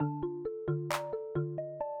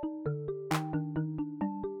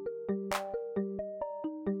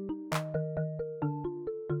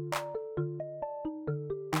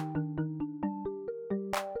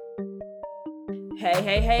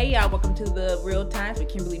Hey, y'all. Welcome to the Real Times with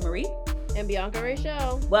Kimberly Marie and Bianca Ray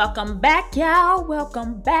Show. Welcome back, y'all.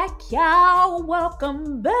 Welcome back, y'all.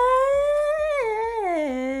 Welcome back.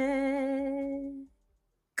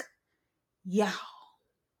 Y'all.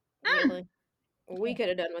 Really? We could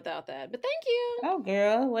have done without that, but thank you. Oh,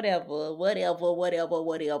 girl, whatever.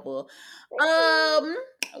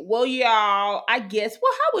 Well, y'all, I guess.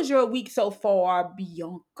 Well, how was your week so far,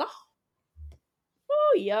 Bianca?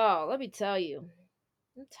 Oh, y'all, let me tell you,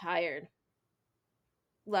 I'm tired.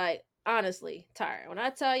 Like, honestly, tired. When I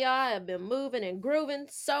tell y'all I have been moving and grooving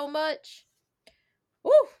so much,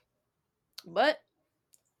 woo! But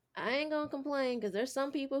I ain't gonna complain because there's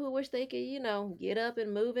some people who wish they could, get up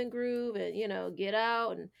and move and groove and, get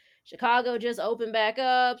out. And Chicago just opened back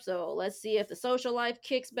up, so let's see if the social life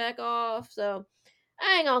kicks back off. So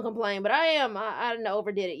I ain't gonna complain, but I done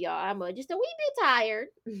overdid it, y'all. I'm just a wee bit tired.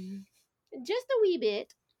 Just a wee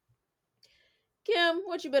bit. Kim,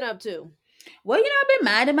 what you been up to? Well, I've been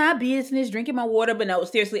minding my business, drinking my water, but no,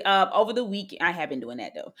 seriously, over the weekend, I have been doing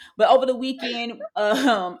that though. But over the weekend,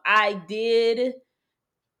 I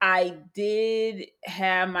did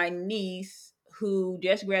have my niece who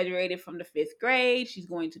just graduated from the 5th grade. She's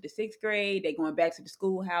going to the 6th grade. They're going back to the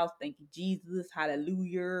schoolhouse. Thank you, Jesus.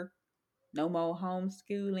 Hallelujah. No more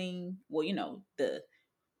homeschooling. Well, the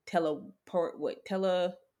teleport, what,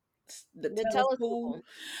 the teleschool.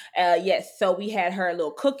 Yes. So we had her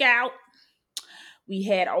little cookout. We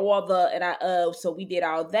had all so we did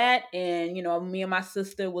all that, and me and my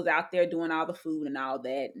sister was out there doing all the food and all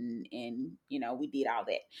that, and we did all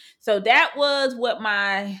that. So that was what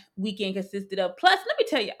my weekend consisted of. Plus, let me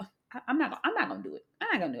tell you, I'm not gonna do it.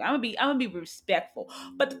 I'm gonna be respectful.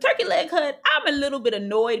 But the turkey leg hut, I'm a little bit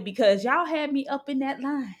annoyed because y'all had me up in that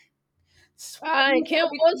line. And Kim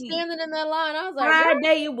was standing in that line. I was like,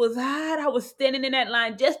 Friday, it was hot. I was standing in that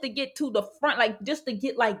line just to get to the front, like just to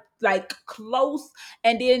get like close,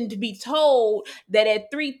 and then to be told that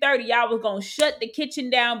at 3:30 y'all was gonna shut the kitchen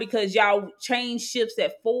down because y'all changed shifts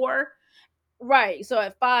at 4. Right. So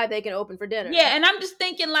at 5 they can open for dinner. Yeah, and I'm just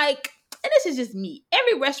thinking like, and this is just me.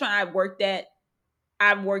 Every restaurant I've worked at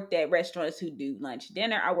restaurants who do lunch,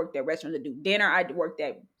 dinner. I worked at restaurants that do dinner. I worked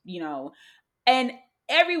at, and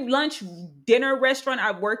every lunch, dinner restaurant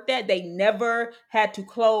I worked at, they never had to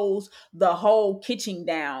close the whole kitchen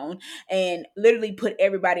down and literally put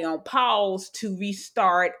everybody on pause to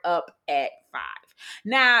restart up at 5.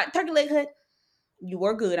 Now, Turkey Leg Hut, you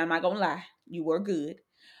were good. I'm not gonna lie, you were good,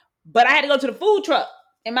 but I had to go to the food truck.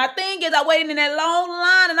 And my thing is, I waited in that long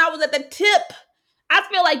line and I was at the tip. I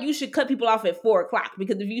feel like you should cut people off at 4:00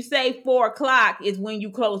 because if you say 4:00 is when you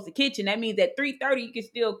close the kitchen, that means at 3:30 you can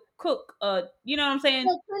still cook. You know what I'm saying?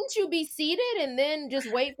 So couldn't you be seated and then just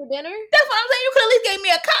wait for dinner? That's what I'm saying. You could at least give me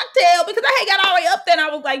a cocktail because I had got all the way up there and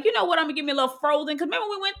I was like, you know what? I'm gonna give me a little frozen. Because remember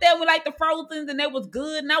we went there and we liked the frozens and that was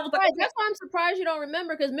good. And I was like, right, that's why I'm surprised you don't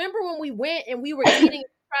remember. Because remember when we went and we were eating.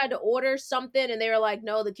 Tried to order something and they were like,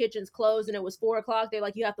 no, the kitchen's closed, and it was 4:00. They're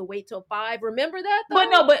like, you have to wait till 5. Remember that though? But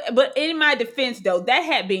no, but in my defense though, that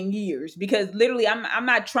had been years because literally I'm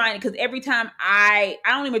not trying, because every time I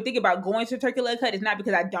don't even think about going to Turkey Leg Hut. It's not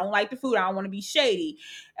because I don't like the food. I don't want to be shady,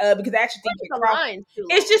 because I actually think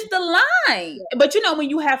it's just the line. Yeah. But when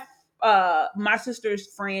you have my sister's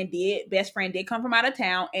best friend did come from out of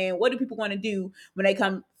town, and what do people want to do when they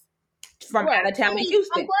come from out of town in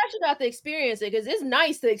Houston? I'm glad you got to experience it because it's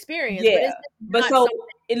nice to experience. Yeah, but so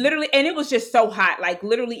it literally, and it was just so hot. Like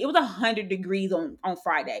literally, it was 100 degrees on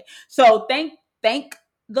Friday. So thank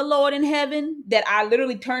the Lord in heaven that I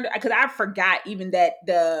literally turned, because I forgot even that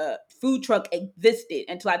the food truck existed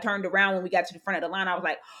until I turned around when we got to the front of the line. I was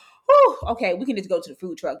like, "Whew, okay, we can just go to the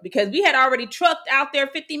food truck," because we had already trucked out there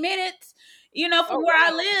 50 minutes, from where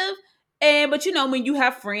I live. But when you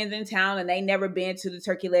have friends in town and they never been to the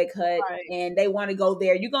Turkey Leg Hut, right, and they want to go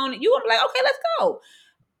there, you're gonna be like, okay, let's go.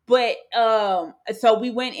 But so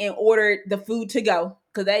we went and ordered the food to go,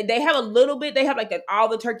 because they have a little bit. They have like all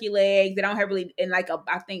the turkey legs. They don't have really in like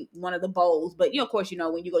I think one of the bowls. But of course,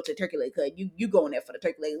 when you go to the Turkey Leg Hut, you go in there for the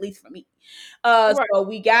turkey leg, at least for me. Right. So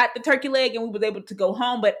we got the turkey leg and we was able to go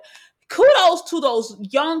home. But kudos to those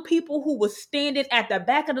young people who was standing at the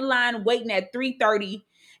back of the line waiting at 3:30.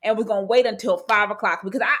 And we're gonna wait until 5:00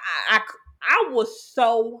 because I was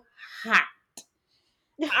so hot.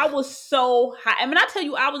 I was so hot. I mean, I tell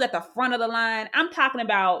you, I was at the front of the line. I'm talking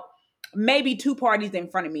about maybe 2 parties in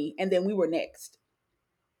front of me, and then we were next.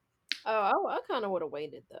 Oh, I kind of would have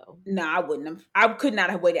waited though. No, I wouldn't have. I could not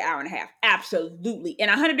have waited an hour and a half. Absolutely, in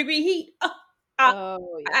 100-degree heat. Yeah.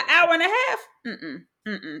 An hour and a half.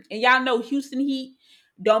 And y'all know Houston heat.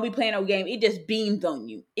 don't be playing no game. It just beams on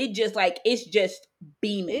you. It just like it's just It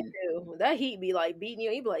beaming. do. That heat be like beating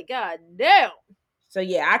you. You be like, God damn. So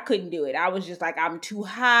yeah, I couldn't do it. I was just like, I'm too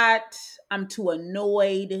hot, I'm too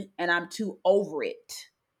annoyed, and I'm too over it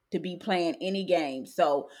to be playing any game.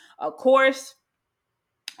 So of course,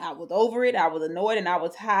 I was over it. I was annoyed and I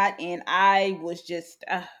was hot and I was just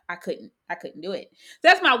I couldn't do it. So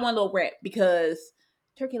that's my one little rant because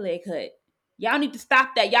turkey leg hut. Y'all need to stop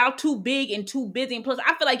that. Y'all too big and too busy. And plus,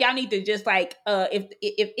 I feel like y'all need to just like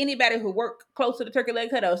if anybody who work close to the turkey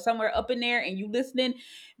leg hut or somewhere up in there and you listening,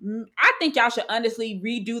 I think y'all should honestly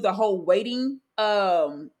redo the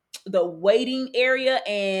waiting area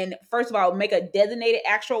and first of all make a designated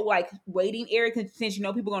actual like waiting area since you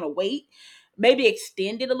know people are gonna wait, maybe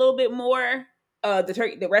extend it a little bit more,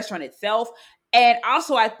 the restaurant itself. And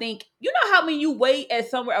also I think you know how when you wait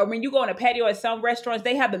at somewhere or when you go on a patio at some restaurants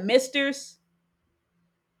they have the misters.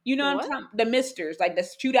 You know The what I'm what? talking, the misters like the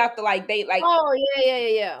shoot out the like they like Oh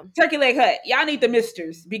yeah. turkey leg hut. Y'all need the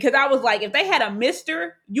misters because I was like, if they had a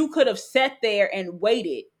mister, you could have sat there and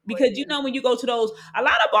waited. Because you Waited. know when you go to those, a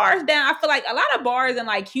lot of bars down. I feel like a lot of bars in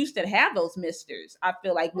like Houston have those misters. I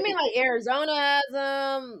feel like, I mean, like Arizona has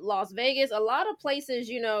them, Las Vegas, a lot of places,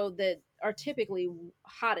 that are typically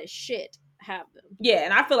hot as shit have them. yeah,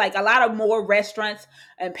 and I feel like a lot of more restaurants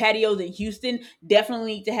and patios in Houston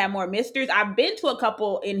definitely need to have more misters. I've been to a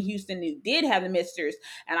couple in Houston who did have the misters,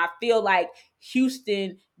 and I feel like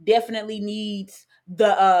Houston definitely needs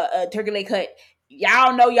the turkey leg hut.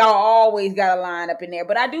 Y'all know y'all always got a line up in there,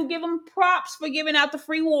 but I do give them props for giving out the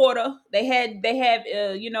free water. They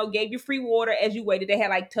gave you free water as you waited. They had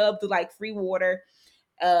like tubs of like free water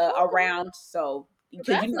Okay, around, so because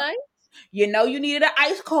that's nice. you needed an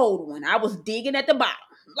ice cold one. I was digging at the bottom.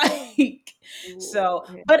 Like so,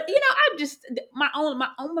 Lord. but I just my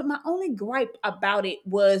only gripe about it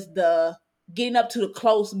was the getting up to the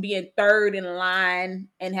close, being third in line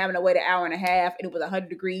and having to wait an hour and a half, and it was 100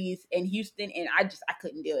 degrees in Houston, and I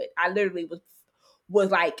couldn't do it. I literally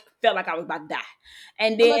was like felt like I was about to die.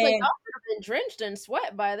 And I'm about to say, then y'all could have been drenched in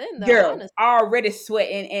sweat by then, though, girl, honestly. already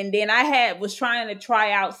sweating, and then I was trying to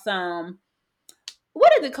try out some,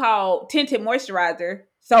 what is it called, tinted moisturizer.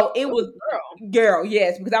 So it was, Ooh, girl. girl,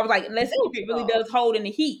 yes, because I was like, let's see if Built it really y'all. does hold in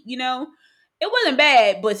the heat. It wasn't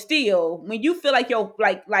bad, but still, when you feel like you're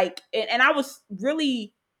and I was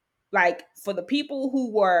really like, for the people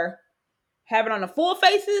who were having on the full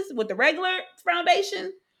faces with the regular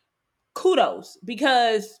foundation, kudos,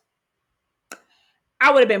 because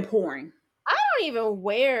I would have been pouring. I don't even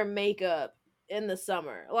wear makeup in the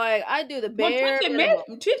summer. Like, I do the Well, bare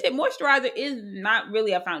minimum. tinted moisturizer is not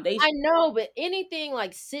really a foundation. I know, but anything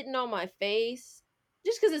like sitting on my face,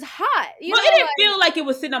 just because it's hot, Well, it didn't like, feel like it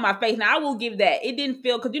was sitting on my face. Now I will give that. It didn't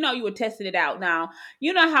feel because you were testing it out. Now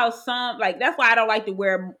you know how some like that's why I don't like to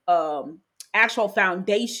wear actual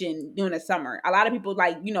foundation during the summer. A lot of people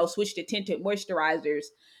like switch to tinted moisturizers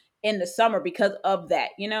in the summer because of that.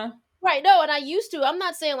 right, no, and I used to. I'm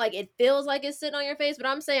not saying like it feels like it's sitting on your face, but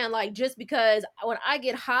I'm saying like just because when I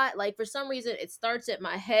get hot, like for some reason it starts at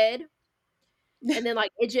my head. And then like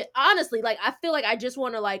it just honestly, like I feel like I just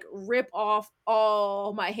want to like rip off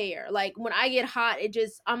all my hair. Like when I get hot,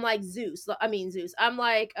 I'm like Zeus. I mean Zeus. I'm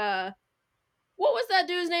like what was that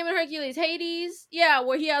dude's name in Hercules? Hades? Yeah,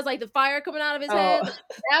 where he has like the fire coming out of his head. Oh Like,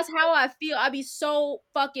 that's how I feel. I'd be so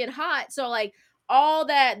fucking hot. So like all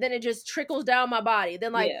that, then it just trickles down my body.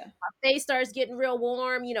 Then like yeah. my face starts getting real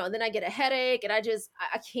warm, and then I get a headache and I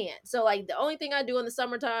can't. So like the only thing I do in the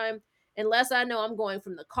summertime, unless I know I'm going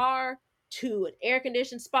from the car to an air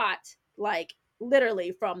conditioned spot, like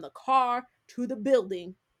literally from the car to the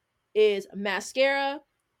building, is mascara,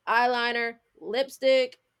 eyeliner,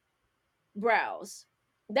 lipstick, brows.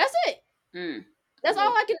 That's it. Mm. That's all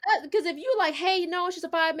Well, I can. Because if you like, hey, it's just a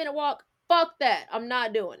 5 minute walk. Fuck that. I'm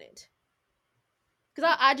not doing it.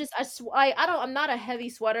 Because I don't. I'm not a heavy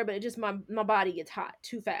sweater, but it just my body gets hot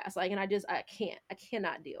too fast. Like, and I can't. I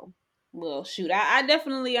cannot deal. well, shoot, I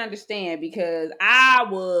definitely understand because I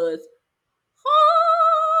was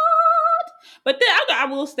hot. But then I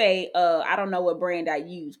will say, I don't know what brand I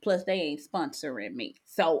use. Plus, they ain't sponsoring me.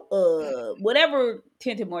 So, whatever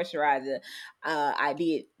tinted moisturizer I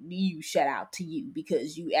did use, shout out to you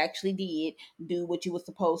because you actually did do what you were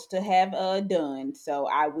supposed to have done. So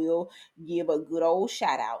I will give a good old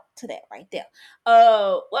shout out to that right there.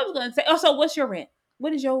 What I was gonna say? Oh, so what's your rant?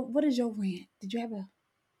 What is your rant? Did you have a?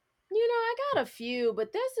 I got a few,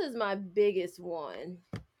 but this is my biggest one.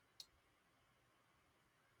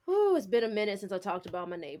 Ooh, it's been a minute since I talked about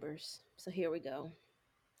my neighbors. So here we go.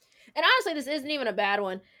 And honestly, this isn't even a bad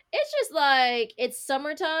one. It's just like it's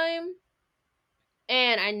summertime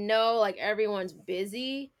And I know like everyone's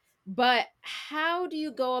busy, but how do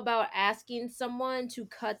you go about asking someone to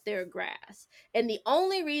cut their grass? And the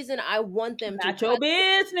only reason I want them to Not your cut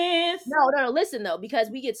business. no, listen though, because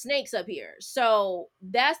we get snakes up here. So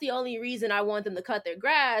that's the only reason I want them to cut their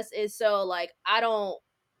grass is so like I don't,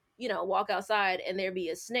 walk outside and there be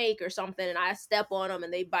a snake or something and I step on them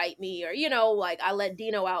and they bite me or like I let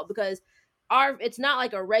Dino out because our it's not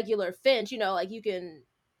like a regular fence, like you can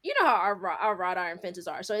how our wrought iron fences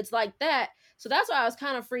are. So it's like that. So that's why I was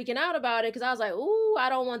kind of freaking out about it because I was like, "Ooh, I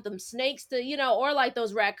don't want them snakes to, or like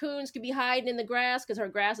those raccoons could be hiding in the grass because her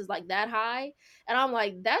grass is like that high." And I'm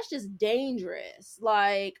like, "That's just dangerous."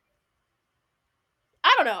 Like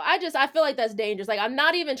I don't know. I feel like that's dangerous. Like I'm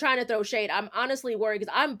not even trying to throw shade. I'm honestly worried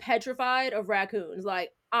because I'm petrified of raccoons. Like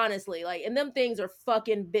honestly, like and them things are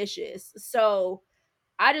fucking vicious. So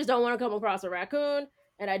I just don't want to come across a raccoon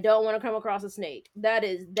and I don't want to come across a snake. That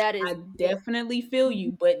is I definitely feel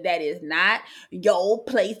you, but that is not your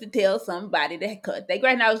place to tell somebody to cut their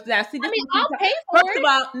grass. Now, see, I this mean, one keeps. I'll pay for First of it.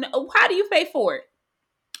 all, no, how do you pay for it?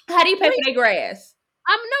 How do you pay Wait, for their grass?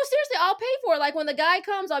 I'm no seriously, I'll pay for it. Like when the guy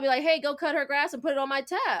comes, I'll be like, "Hey, go cut her grass and put it on my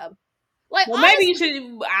tab." Like Well, maybe you honestly,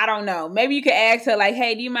 should. I don't know. Maybe you could ask her, like,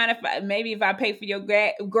 "Hey, do you mind if I pay for your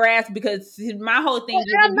grass?" Because my whole thing is,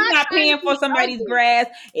 and if I'm you're not not trying to paying for be somebody's ugly. grass,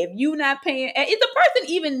 if you not paying, is the person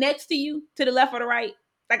even next to you, to the left or the right?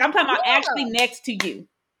 Like, I'm talking about actually Yeah. next to you.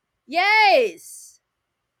 Yes.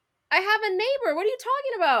 I have a neighbor. What are you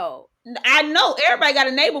talking about? I know everybody got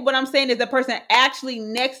a neighbor, but I'm saying is the person actually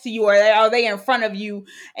next to you, or are they in front of you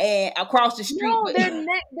and across the street? No, But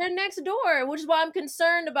they're next door, which is why I'm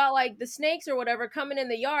concerned about like the snakes or whatever coming in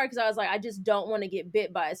the yard because I was like, I just don't want to get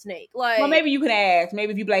bit by a snake. well, Like, maybe you can ask.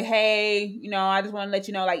 Maybe if you be like, "Hey, I just want to let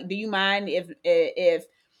you know, like, do you mind if?"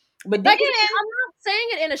 But then, like I'm not saying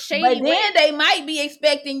it in a but shady way. then they might be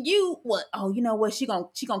expecting you. What? Oh, you know what? She gonna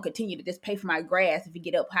continue to just pay for my grass if you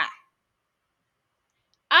get up high.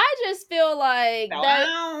 I just feel So like I that.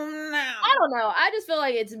 don't I know. don't know. I just feel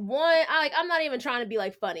like it's one. I'm not even trying to be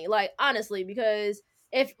like funny. Like honestly, because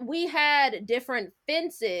if we had different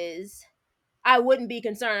fences, I wouldn't be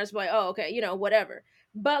concerned. I'd just be like, oh, okay, whatever.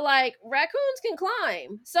 But like raccoons can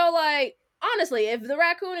climb. So like honestly, if the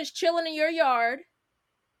raccoon is chilling in your yard,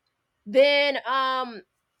 then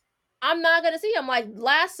I'm not gonna see him. Like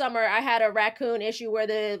last summer, I had a raccoon issue where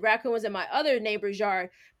the raccoon was in my other neighbor's yard,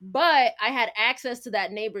 but I had access to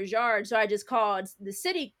that neighbor's yard, so I just called the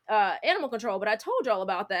city animal control. But I told y'all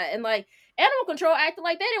about that, and like animal control acted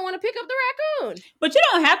like they didn't want to pick up the raccoon. But you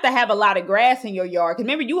don't have to have a lot of grass in your yard. Cause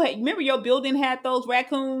remember your building had those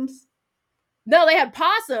raccoons. No, they had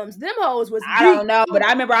possums. Them hoes was I deep. don't know, but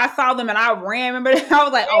I remember I saw them and I ran. Remember, I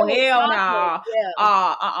was like, They "Oh were hell no, possums,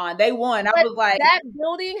 yeah. they won." I But was like, that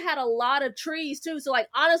building had a lot of trees too. So like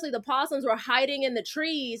honestly, the possums were hiding in the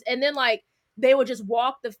trees and then like they would just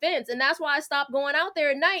walk the fence. And that's why I stopped going out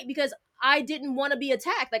there at night because I didn't want to be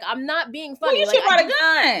attacked. Like I'm not being "Well, funny. you Like should brought a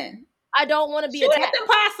gun. I don't want to be Shoot at attacked. them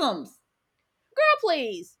possums." Girl,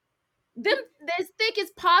 please. Them as thick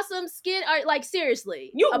as possum skin are like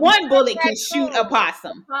seriously. A big One bullet can shoot a raccoon,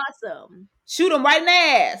 possum. a possum. Shoot them right in the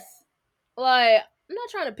ass. Like, I'm not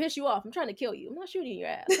trying to piss you off. I'm trying to kill you. I'm not shooting your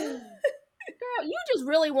ass. Girl, you just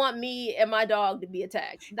really want me and my dog to be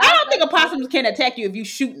attacked. I don't think a possum can attack you if you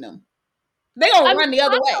shooting them. They I gonna mean, run the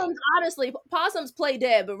other way. possums, honestly, possums play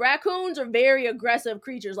dead, but raccoons are very aggressive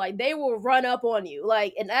creatures. Like, they will run up on you.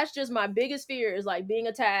 Like, and that's just my biggest fear is, like, being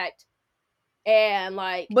attacked and,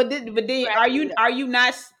 like, But then raccoon. are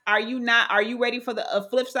you ready for the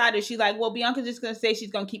flip side? Is she like, well, Bianca's just gonna say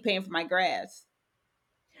she's gonna keep paying for my grass?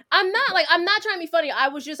 I'm not trying to be funny. I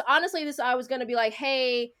was just, honestly, I was going to be like,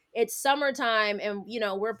 hey, it's summertime and,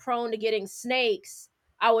 we're prone to getting snakes.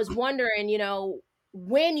 I was wondering,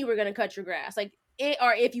 when you were going to cut your grass. Like,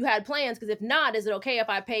 or if you had plans, because if not, is it okay if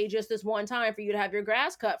I pay just this one time for you to have your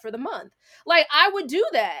grass cut for the month? Like, I would do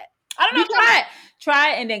that. I don't know. Because,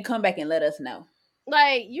 Try it, and then come back and let us know.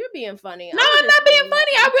 like, you're being funny. No, I'm not being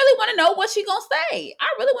funny. I really want to know what she gonna say. I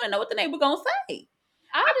really want to know what the neighbor gonna say.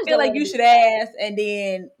 I just feel don't like want you to be should ask, and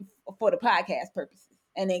then for the podcast purposes,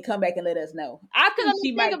 and then come back and let us know. I because I think mean, she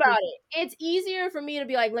think might. about it. It's easier for me to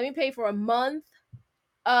be like, let me pay for a month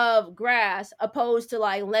of grass opposed to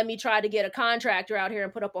like let me try to get a contractor out here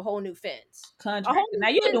and put up a whole new fence. A Contractor. whole new Now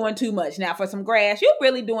you're fence. doing too much now for some grass. You're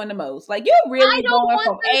really doing the most. Like you're I really don't going want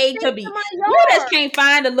from them A to snakes in B. my You just yard. can't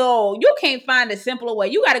find you can't find a simpler way.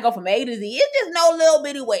 You got to go from A to Z. It's just no little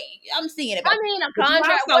bitty way. I'm seeing it. I mean, a But you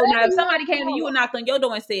contract, also now, whatever if you want somebody to came to you call and them. knocked on your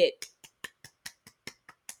door and said,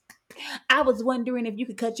 "I was wondering if you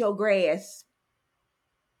could cut your grass."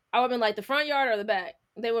 I would have been like the front yard or the back.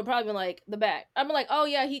 They would probably be like, the back. I'm like, oh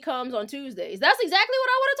yeah, he comes on Tuesdays. That's exactly what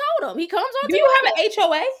I would have told him. He comes on Do you have Tuesday. an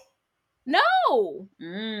HOA? No,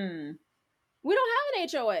 Mm. we don't have an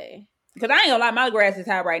HOA. Because I ain't gonna lie, my grass is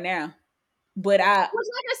high right now. But Which, like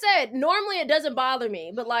I said, normally it doesn't bother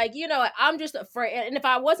me, but like, I'm just afraid. And if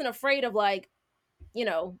I wasn't afraid of like,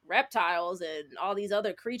 reptiles and all these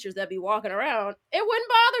other creatures that be walking around, it wouldn't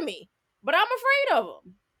bother me. But I'm afraid of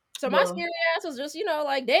them. So my well, scary ass was just,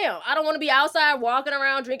 like, damn, I don't want to be outside walking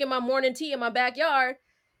around drinking my morning tea in my backyard.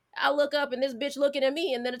 I look up and this bitch looking at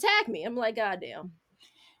me and then attack me. I'm like, God damn.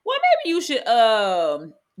 well, maybe you should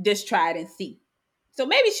just try it and see. So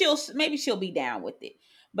maybe she'll be down with it.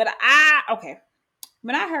 But okay.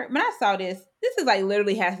 When I saw this is like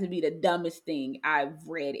literally has to be the dumbest thing I've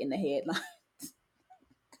read in the headline.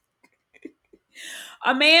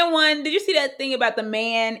 A man won. Did you see that thing about the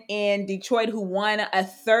man in Detroit who won a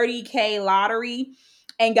 30K lottery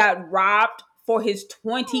and got robbed for his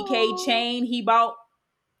 20K chain he bought?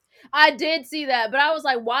 I did see that, but I was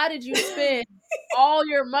like, why did you spend all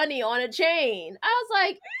your money on a chain? I was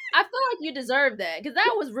like, I feel like you deserve that because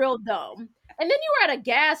that was real dumb. And then you were at a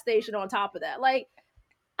gas station on top of that. Like,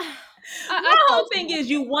 My I whole felt thing is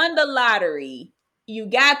you won the lottery. You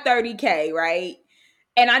got 30K, right?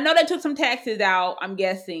 And I know they took some taxes out, I'm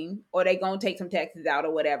guessing, or they gonna take some taxes out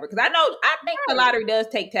or whatever. Because I think the lottery does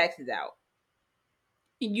take taxes out.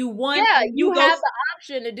 You won yeah, and you you go. have the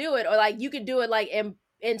option to do it, or like you could do it like in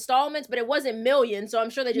installments, but it wasn't millions, so I'm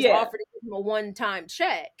sure they just Yeah. offered to give him a one-time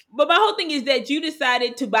check. But my whole thing is that you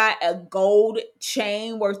decided to buy a gold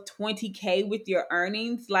chain worth 20K with your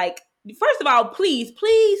earnings. Like, first of all, please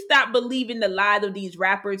stop believing the lies of these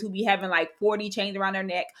rappers who be having like 40 chains around their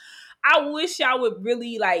neck. I wish y'all would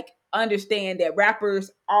really like understand that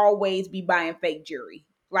rappers always be buying fake jewelry.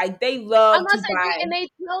 Like they I'm love not to saying buy. and they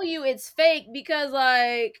tell you it's fake because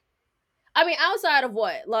like I mean, outside of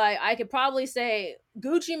what, like, I could probably say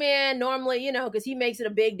Gucci Man normally, because he makes it a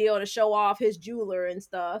big deal to show off his jeweler and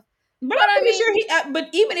stuff. But But I'm I pretty mean, sure he. But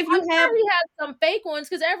even if I'm you have, sure he has some fake ones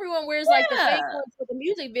because everyone wears like the fake yeah. ones for the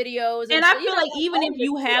music videos and And I so, feel like like even if gold is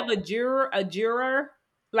you have real. a juror,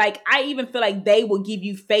 like I even feel like they will give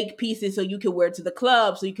you fake pieces so you can wear to the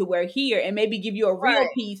club, so you can wear here, and maybe give you a real Right.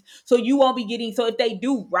 piece so you won't be getting. So if they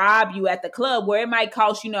do rob you at the club, where it might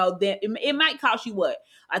cost then it might cost you what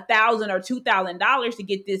 $1,000 or $2,000 to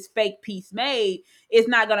get this fake piece made. It's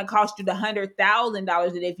not going to cost you the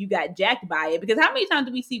 $100,000 that if you got jacked by it. Because how many times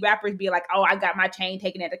do we see rappers be like, "Oh, I got my chain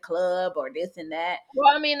taken at the club," or this and that?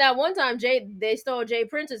 Well, I mean, that one time they stole Jay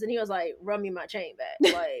Princess and he was like, run me my chain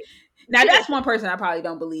back. Like, Now that's one person I probably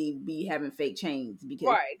don't believe be having fake chains because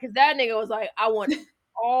right. Because that nigga was like, I want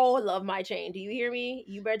all of my chain. Do you hear me?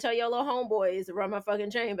 You better tell your little homeboys to run my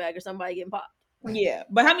fucking chain back or somebody getting popped. yeah.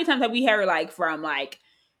 But how many times have we heard like from like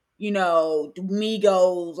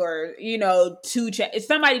Migos or it's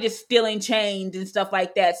somebody just stealing chains and stuff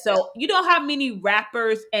like that. So you know how many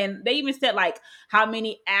rappers and they even said like how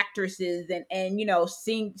many actresses and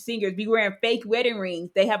singers be wearing fake wedding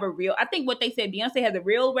rings. They have a real. I think what they said Beyonce has a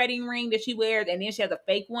real wedding ring that she wears and then she has a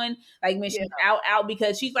fake one like when Yeah. she's out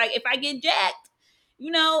because she's like if I get jacked.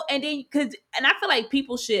 And then and I feel like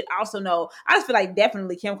people should also know. I just feel like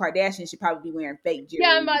definitely Kim Kardashian should probably be wearing fake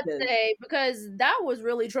Yeah, I'm jewelry about to because say because that was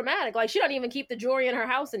really traumatic. Like she don't even keep the jewelry in her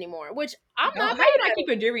house anymore, which I'm how not you mad not at keep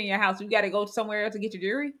her. your jewelry in your house? You got to go somewhere else to get your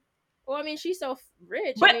jewelry. Well, I mean, she's so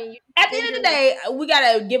rich. I But mean, you at the spend end of your the day, we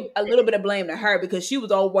gotta give a little bit of blame to her because she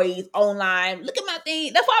was always online. Look at my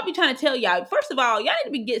thing. That's why I be trying to tell y'all. First of all, y'all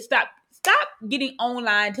need to stop getting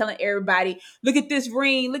online telling everybody, look at this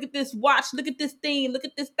ring, look at this watch, look at this thing, look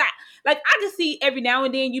at this that. Like I just see every now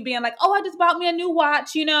and then you being like, oh, I just bought me a new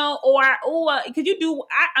watch, or because you do.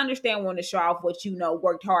 I understand wanting to show off what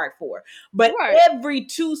worked hard for, but right. every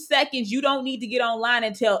 2 seconds you don't need to get online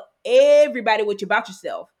and tell everybody what you bought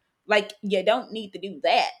yourself. Like, you don't need to do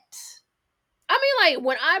that. I mean, like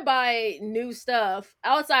when I buy new stuff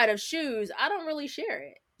outside of shoes, I don't really share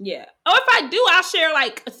it. Yeah. Oh, if I do, I'll share,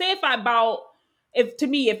 like, say if I bought,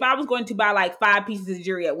 if I was going to buy like 5 pieces of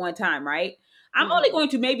jewelry at one time, right? I'm only Mm-hmm. going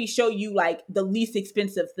to maybe show you like the least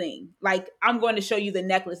expensive thing. Like, I'm going to show you the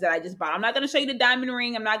necklace that I just bought. I'm not going to show you the diamond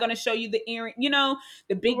ring. I'm not going to show you the earring,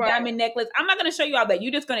 the big Right. diamond necklace. I'm not going to show you all that.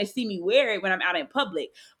 You're just going to see me wear it when I'm out in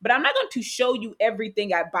public. But I'm not going to show you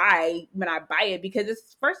everything I buy when I buy it because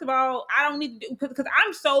it's, first of all, I don't need to do, because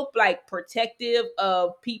I'm so like protective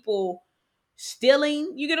of people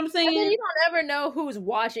stealing. You get what I'm And then saying? you don't ever know who's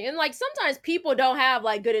watching. And like sometimes people don't have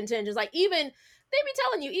like good intentions. Like even they be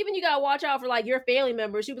telling you, even you gotta watch out for like your family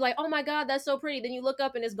members. You be like, oh my God, that's so pretty. Then you look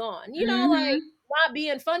up and it's gone. Like Mm-hmm. not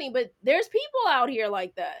being funny, but there's people out here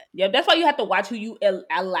like that. Yeah, that's why you have to watch who you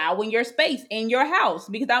allow in your space, in your house.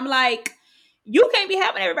 Because I'm like, you can't be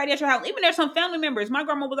having everybody at your house. Even there's some family members. My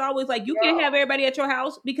grandma was always like, you can't have everybody at your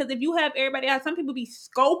house, because if you have everybody out, some people be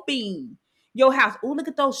scoping your house. Oh, look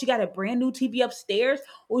at those. She got a brand new TV upstairs.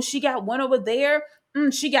 Oh, she got one over there.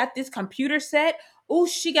 She got this computer set. Oh,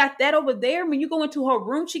 she got that over there. When you go into her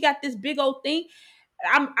room, she got this big old thing.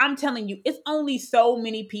 I'm telling you, it's only so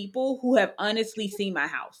many people who have honestly seen my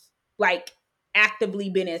house, like actively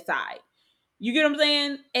been inside. You get what I'm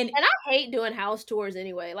saying? And I hate doing house tours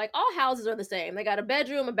anyway. Like, all houses are the same. They got a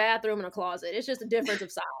bedroom, a bathroom, and a closet. It's just a difference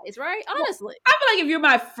of size, right? well, Honestly. I feel like if you're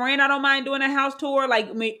my friend, I don't mind doing a house tour.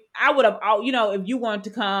 Like me, I would have, if you wanted to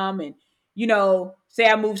come and, say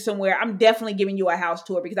I moved somewhere, I'm definitely giving you a house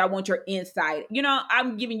tour because I want your insight.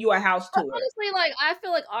 I'm giving you a house But tour. honestly, like, I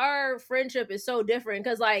feel like our friendship is so different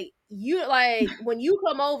because, like, when you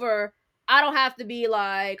come over, I don't have to be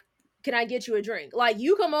like, can I get you a drink? Like,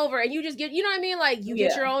 you come over and you just get, you know what I mean? Like, you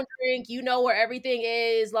get Yeah. your own drink, you know where everything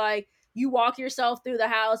is. Like, you walk yourself through the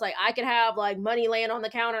house. Like, I could have, like, money laying on the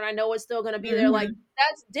counter and I know it's still going to be there. Like,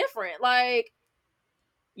 that's different. Like,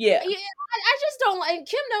 Yeah. I just don't like. And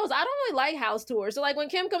Kim knows I don't really like house tours. So like when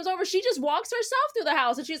Kim comes over, she just walks herself through the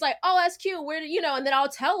house, and she's like, "Oh, that's cute. Where do?" And then I'll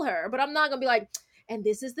tell her. But I'm not gonna be like, "And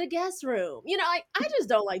this is the guest room." Like I just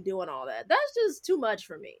don't like doing all that. That's just too much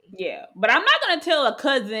for me. Yeah, but I'm not gonna tell a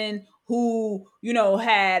cousin who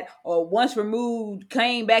had or once removed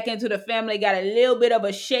came back into the family, got a little bit of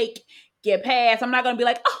a shake, get past. I'm not gonna be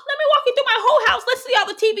like, oh, let me walk you through my whole house. Let's see all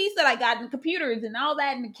the TVs that I got and computers and all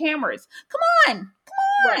that and the cameras. Come on.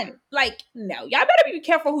 Right. Like, no, y'all better be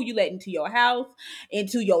careful who you let into your house,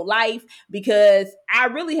 into your life, because I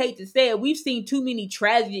really hate to say it, we've seen too many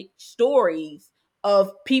tragic stories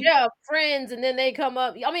of people. Yeah, friends, and then they come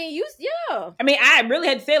up. I mean, I really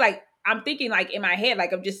had to say, like, I'm thinking, like, in my head,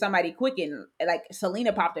 like, I'm just somebody quick, and like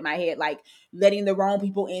Selena popped in my head, like, letting the wrong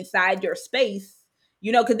people inside your space,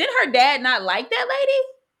 because then her dad not like that lady.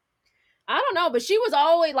 I don't know, but she was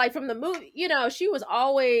always like from the movie. She was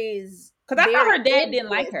always because I thought her dad didn't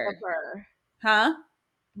like her. Huh?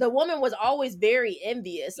 The woman was always very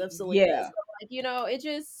envious of Selena. Yeah. So, like,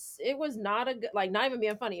 it was not a good, like, not even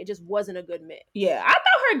being funny. It just wasn't a good mix. Yeah. I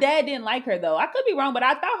thought her dad didn't like her, though. I could be wrong, but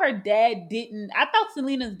I thought I thought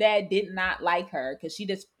Selena's dad did not like her because she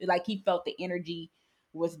just, like, he felt the energy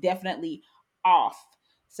was definitely off.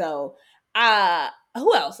 So,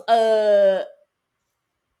 who else? Not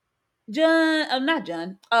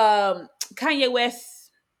John. Kanye West.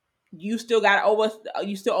 You still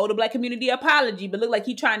owe the black community an apology, but look like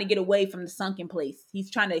he's trying to get away from the sunken place. He's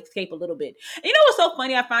trying to escape a little bit. And you know what's so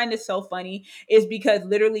funny? I find this so funny is because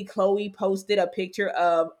literally Chloe posted a picture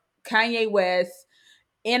of Kanye West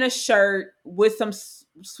in a shirt with some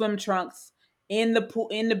swim trunks in the pool,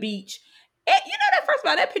 in the beach. And that first of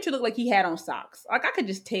all, that picture looked like he had on socks. Like I could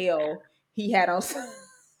just tell he had on socks.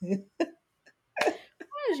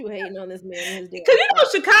 Why is you hating on this man? Because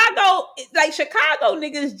Chicago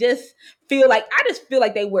niggas just feel like, I just feel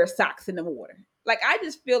like they wear socks in the water. Like I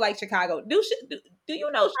just feel like Chicago. Do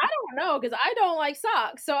you know? I don't know because I don't like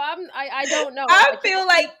socks, so I don't know. I feel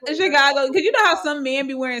like Chicago, because you know how some men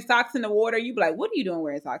be wearing socks in the water. You be like, what are you doing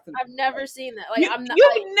wearing socks in the water? I've never seen that. Like you've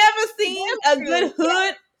never seen a good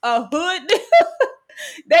hood. A hood.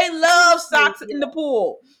 They love socks in the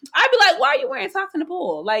pool. I'd be like, why are you wearing socks in the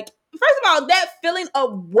pool? Like, first of all, that feeling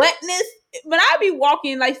of wetness, when I be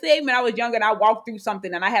walking, like say when I was younger and I walked through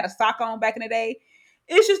something and I had a sock on back in the day,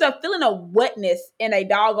 it's just a feeling of wetness in a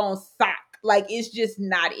doggone sock. Like it's just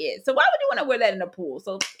not it. So why would you want to wear that in the pool?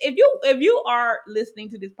 So if you are listening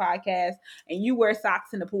to this podcast and you wear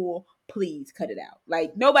socks in the pool, please cut it out.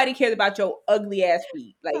 Like nobody cares about your ugly ass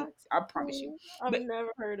feet. Like I promise you. I've never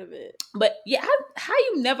heard of it. But yeah, how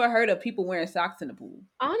you never heard of people wearing socks in the pool?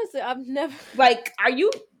 Honestly, I've never. Like, are you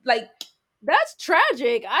like? That's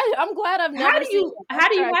tragic. I'm glad I've never.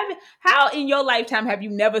 How in your lifetime have you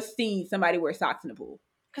never seen somebody wear socks in the pool?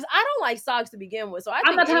 Because I don't like socks to begin with. So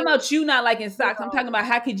I'm not talking about you not liking socks. I'm talking about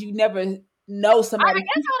how could you never know somebody? I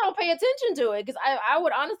guess I don't pay attention to it because I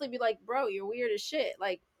would honestly be like, bro, you're weird as shit.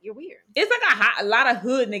 Like you're weird. It's like a lot of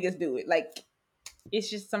hood niggas do it. Like it's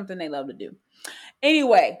just something they love to do.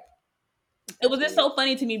 Anyway, it was just so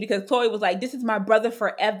funny to me because Chloe was like, "This is my brother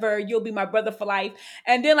forever. You'll be my brother for life."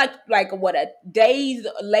 And then like what a days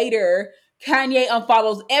later, Kanye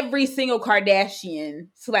unfollows every single Kardashian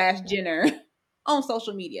 / Jenner on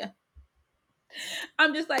social media.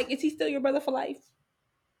 I'm just like, is he still your brother for life?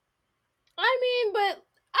 I mean, but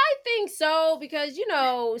I think so because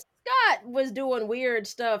Scott was doing weird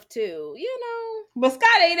stuff too. But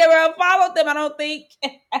Scott ain't never unfollowed them. I don't think.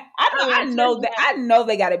 I It know says that. I know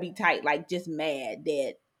they got to be tight. Like just mad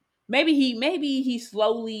that maybe he's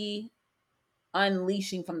slowly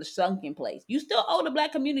unleashing from the sunken place. You still owe the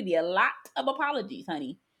black community a lot of apologies,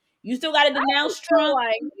 honey. You still got to I denounce feel Trump.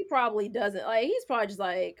 like he probably doesn't. Like he's probably just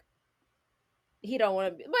like he don't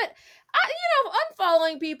want to be. But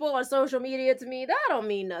unfollowing people on social media to me that don't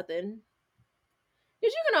mean nothing.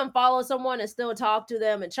 Because you can unfollow someone and still talk to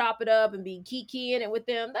them and chop it up and be kikiing it with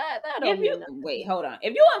them. That If don't you mean nothing. wait, hold on.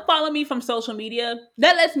 If you unfollow me from social media,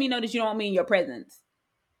 that lets me know that you don't want me in your presence.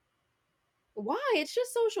 Why? It's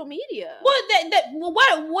just social media.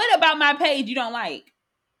 What about my page you don't like?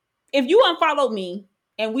 If you unfollow me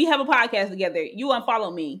and we have a podcast together, you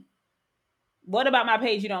unfollow me. What about my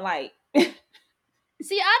page you don't like?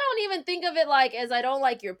 See, I don't even think of it like as I don't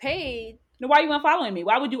like your page. Then why are you unfollowing me?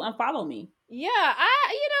 Why would you unfollow me? Yeah,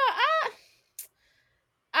 I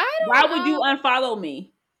Why would you unfollow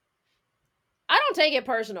me? I don't take it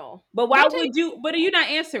personal. But why Don't take would you? But are you not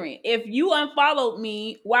answering? If you unfollowed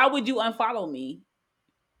me, why would you unfollow me?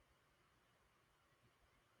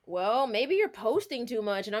 Well, maybe you're posting too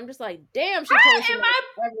much, and I'm just like, damn, she I posting am I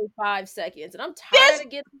like every 5 seconds, and I'm this? tired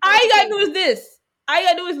of getting All you gotta do notifications. is this. All you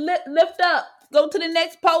gotta do is lift up. Go to the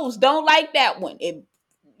next post. Don't like that one.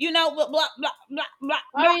 Blah blah blah blah blah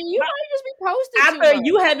I blah. mean, you Blah. might just be posting too After much.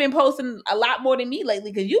 you have been posting a lot more than me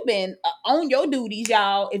lately, because you've been on your duties,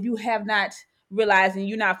 y'all. If you have not realized and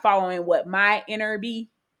you're not following what my inner B,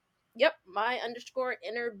 Yep, my underscore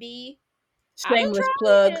inner B. I've been shameless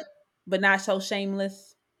plug, trying. but not so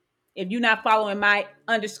shameless. If you're not following my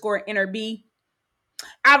underscore inner B,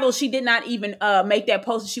 although she did not even make that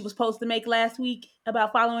post she was supposed to make last week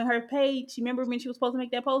about following her page. You remember when she was supposed to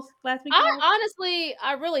make that post last week?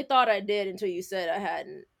 I really thought I did until you said I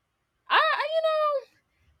hadn't. I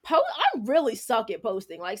really suck at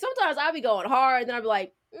posting. Like sometimes I be going hard, and then I be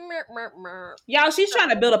like, mer, mer, mer. Y'all, she's trying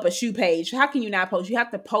to build up a shoe page. How can you not post? You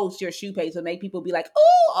have to post your shoe page to make people be like,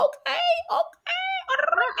 oh, okay, okay.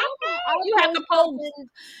 You have to post.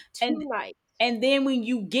 And Tonight. and then when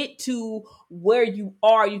you get to where you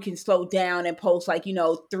are, you can slow down and post like,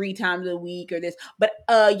 3 times a week or this. But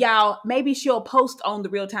y'all, maybe she'll post on the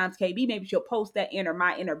Real Times KB. Maybe she'll post that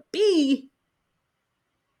my inner B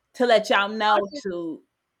to let y'all know to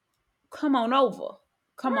come on over.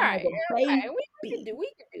 Come on Right. over, Okay. baby.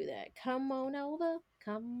 We could do that. Come on over.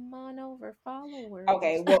 Come on over, followers.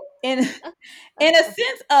 Okay, well, in a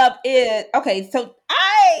sense of it, okay, so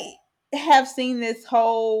I have seen this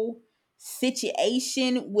whole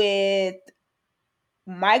situation with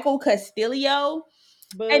Michael Castillo,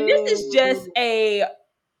 and this is just Boo. a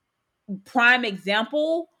prime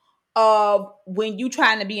example of when you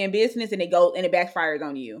trying to be in business and it backfires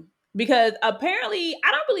on you. Because apparently,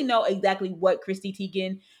 I don't really know exactly what Chrissy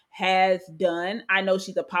Teigen has done. I know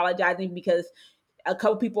she's apologizing because a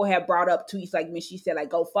couple people have brought up tweets like when she said like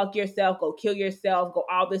go fuck yourself, go kill yourself, go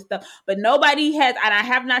all this stuff, but nobody has, and I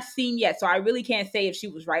have not seen yet, so I really can't say if she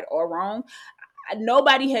was right or wrong.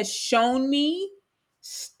 Nobody has shown me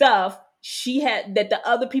stuff she had that the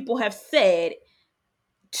other people have said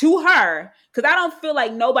to her, because I don't feel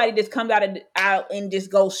like nobody just comes out and just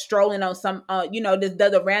goes strolling on some just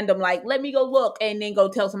does a random like let me go look and then go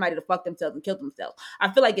tell somebody to fuck themselves and kill themselves. I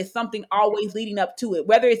feel like it's something always leading up to it,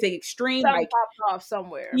 whether it's an extreme Something like popped off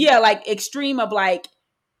somewhere. yeah, like extreme of like,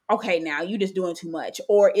 okay, now you just doing too much,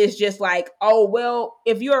 or it's just like, oh well,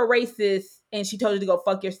 if you're a racist and she told you to go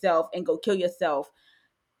fuck yourself and go kill yourself,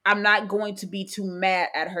 I'm not going to be too mad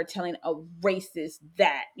at her telling a racist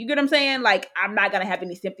that. You get what I'm saying? Like, I'm not gonna have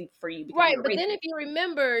any sympathy for you because Right, you're a but then racist. if you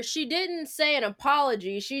remember, she didn't say an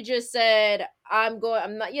apology. She just said, I'm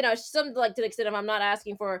not, something like to the extent of, I'm not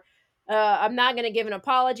asking for, I'm not going to give an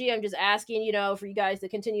apology. I'm just asking, for you guys to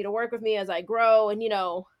continue to work with me as I grow and,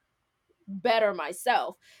 better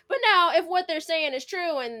myself. But now, if what they're saying is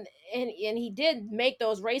true and he did make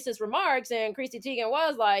those racist remarks and Chrissy Teigen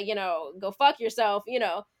was like, go fuck yourself,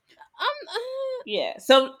 Yeah.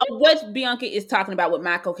 So what Bianca is talking about with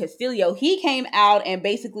Michael Castillo, he came out and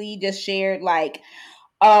basically just shared like,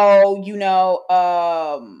 oh,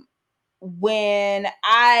 when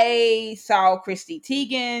I saw Christy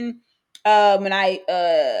Teigen, and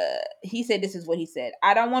he said this is what he said.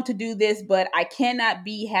 I don't want to do this, but I cannot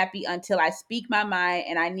be happy until I speak my mind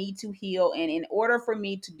and I need to heal. And in order for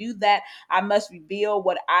me to do that, I must reveal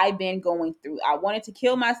what I've been going through. I wanted to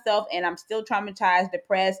kill myself and I'm still traumatized,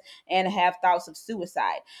 depressed, and have thoughts of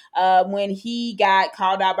suicide. When he got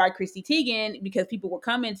called out by Christy Teigen because people were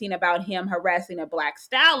commenting about him harassing a black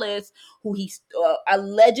stylist who he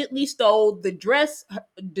allegedly stole the dress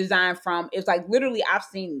design from. It's like literally, I've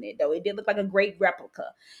seen it though. It It looked like a great replica.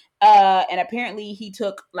 And apparently he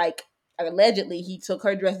took like allegedly he took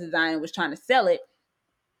her dress design and was trying to sell it,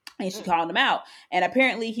 and she called him out. And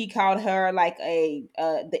apparently he called her like a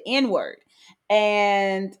the N word,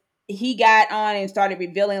 and he got on and started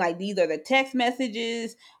revealing like these are the text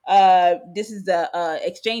messages. This is the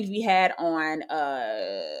exchange we had on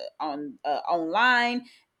online.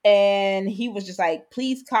 And he was just like,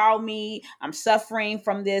 please call me. I'm suffering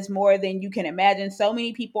from this more than you can imagine. So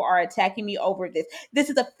many people are attacking me over this. This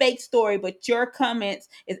is a fake story, but your comments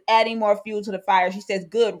is adding more fuel to the fire. She says,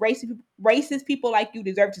 good. Racist people like you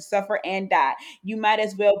deserve to suffer and die. You might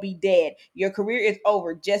as well be dead. Your career is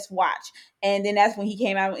over. Just watch. And then that's when he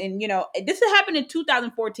came out. And, this happened in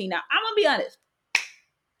 2014. Now, I'm going to be honest.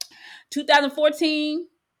 2014,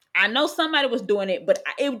 I know somebody was doing it, but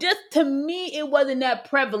it just, to me, it wasn't that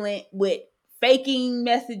prevalent with faking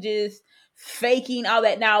messages, faking all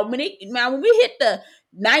that. Now, when we hit the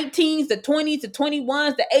 19s, the 20s, the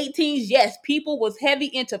 21s, the 18s, yes, people was heavy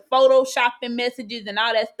into photoshopping messages and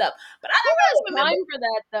all that stuff. But I don't really remember for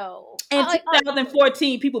that though. in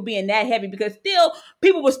 2014 people being that heavy, because still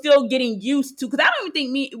people were still getting used to. Because I don't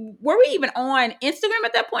even think were we even on Instagram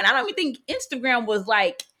at that point? I don't even think Instagram was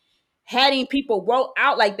like having people roll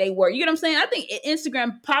out like they were. You know what I'm saying? I think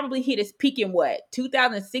Instagram probably hit its peak in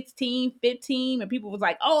 2016, 15, when people was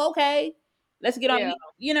like, oh, okay, let's get on,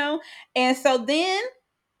 And so then,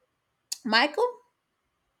 Michael,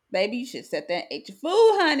 baby, you should set that ate your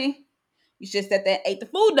food, honey. You should set that ate the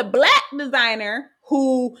food. The black designer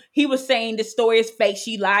who he was saying the story is fake,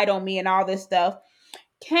 she lied on me and all this stuff,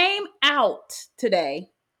 came out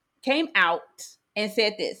and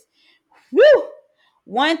said this. Woo!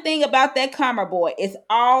 One thing about that karma boy is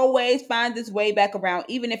always finds its way back around,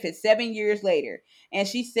 even if it's 7 years later. And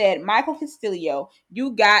she said, Michael Castillo,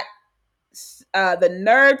 you got the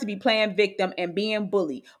nerve to be playing victim and being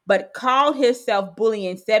bullied, but called himself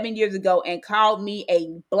bullying 7 years ago and called me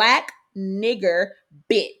a black nigger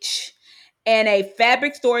bitch in a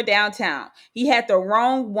fabric store downtown. He had the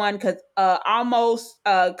wrong one because I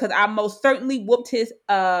most certainly whooped his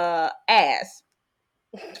ass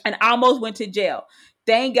and almost went to jail.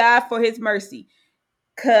 Thank God for his mercy,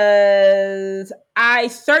 because I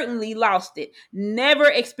certainly lost it. Never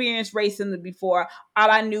experienced racism before. All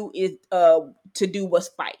I knew is to do was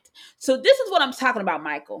fight. So this is what I'm talking about,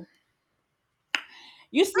 Michael.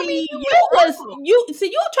 You see,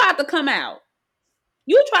 you tried to come out.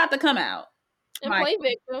 You tried to come out and Michael, play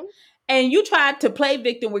victim. And you tried to play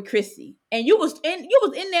victim with Chrissy. And you was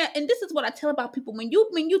in there. And this is what I tell about people. When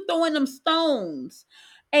you throwing them stones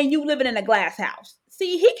and you living in a glass house.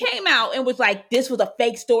 See, he came out and was like, this was a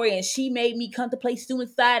fake story and she made me contemplate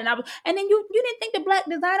suicide. And then you didn't think the black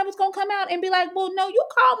designer was going to come out and be like, well, no, you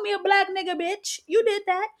called me a black nigga, bitch. You did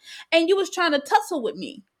that. And you was trying to tussle with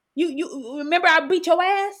me. You remember I beat your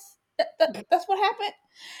ass? That's what happened.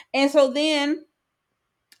 And so then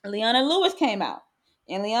Leona Lewis came out.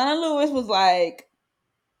 And Leona Lewis was like,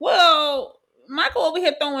 well, Michael over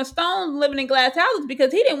here throwing stones, living in glass houses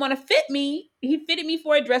because he didn't want to fit me. He fitted me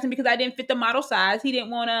for a dressing because I didn't fit the model size. He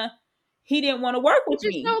didn't want to work with me.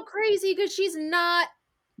 Which is so crazy because she's not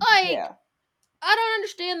like, I don't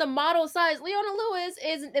understand the model size. Leona Lewis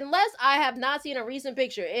is, unless I have not seen a recent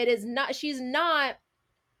picture, it is not, she's not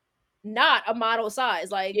a model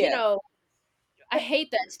size. Like, I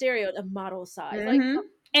hate that stereo, the model size. Mm-hmm. Like,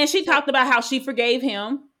 and she talked about how she forgave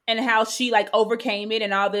him and how she like overcame it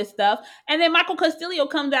and all this stuff. And then Michael Castillo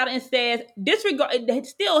comes out and says,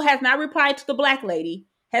 still has not replied to the black lady,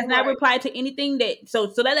 has not replied to anything that, so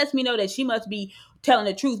that lets me know that she must be telling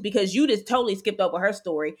the truth, because you just totally skipped over her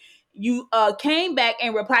story. You came back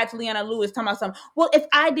and replied to Leona Lewis talking about something. Well, if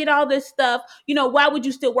I did all this stuff, why would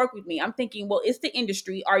you still work with me? I'm thinking, well, it's the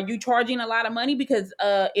industry. Are you charging a lot of money? Because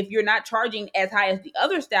if you're not charging as high as the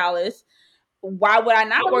other stylists, why would I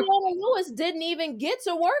not work? Leona Lewis didn't even get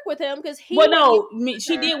to work with him because he. Well, no,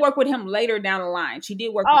 she did work with him later down the line. She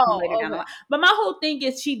did work with him later down the line. But my whole thing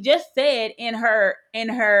is, she just said in her,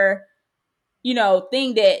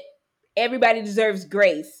 thing that everybody deserves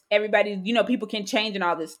grace. Everybody, people can change and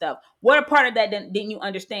all this stuff. What a part of that didn't you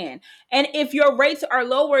understand? And if your rates are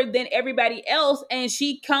lower than everybody else, and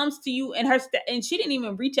she comes to you and and she didn't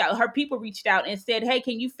even reach out. Her people reached out and said, "Hey,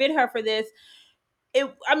 can you fit her for this?"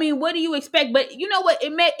 What do you expect? But you know what?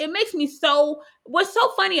 It makes me so. What's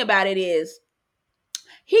so funny about it is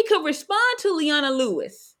he could respond to Leona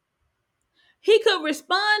Lewis. He could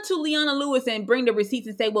respond to Leona Lewis and bring the receipts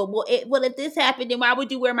and say, well, if this happened, then why would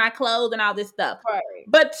you wear my clothes and all this stuff? Right.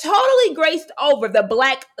 But totally graced over the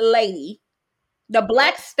black lady, the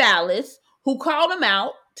black stylist who called him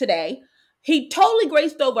out today. He totally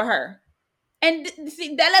graced over her And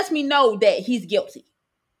see, that lets me know that he's guilty,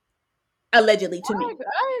 allegedly, to me.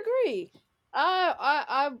 I agree.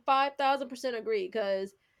 I 5,000% agree.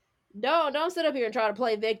 Because don't sit up here and try to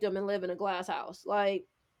play victim and live in a glass house. Like,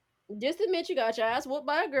 just admit you got your ass whooped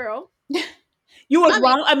by a girl. You was I mean,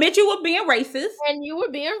 wrong. Admit you were being racist. and you were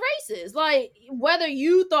being racist. Like, whether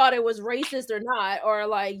you thought it was racist or not, or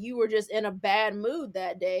like you were just in a bad mood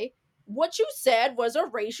that day, what you said was a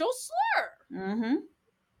racial slur. Mm-hmm.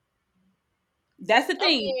 That's the I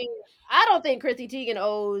thing. mean, I don't think Chrissy Teigen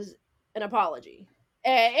owes an apology.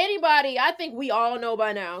 And anybody, I think we all know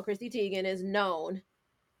by now, Chrissy Teigen is known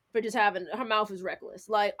for just having her mouth is reckless.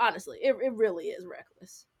 Like, honestly, it really is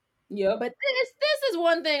reckless. Yep. But this is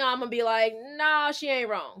one thing I'm gonna be like, nah, she ain't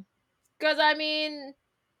wrong. Cause I mean,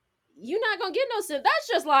 you're not gonna get no sin. That's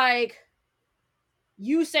just like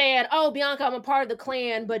you saying, "Oh, Bianca, I'm a part of the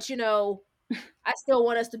clan, but you know, I still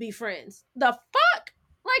want us to be friends." The fuck?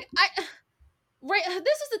 Like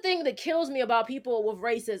this is the thing that kills me about people with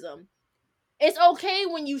racism. It's okay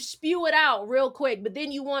when you spew it out real quick, but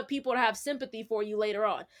then you want people to have sympathy for you later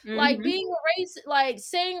on. Like Mm-hmm. being a race, like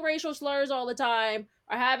saying racial slurs all the time,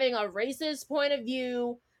 or having a racist point of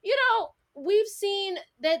view. You know, we've seen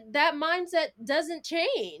that mindset doesn't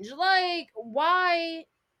change. Like, why?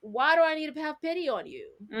 Why do I need to have pity on you?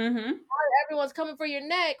 Mm-hmm. Everyone's coming for your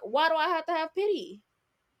neck. Why do I have to have pity?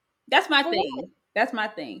 That's my For what? thing. That's my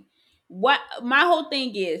thing. What my whole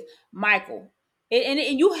thing is, Michael, and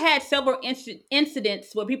you had several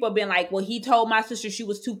incidents where people have been like, "Well, he told my sister she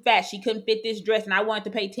was too fat, she couldn't fit this dress, and I wanted to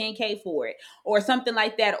pay 10K for it," or something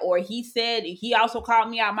like that. Or he said he also called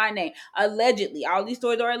me out my name. Allegedly, all these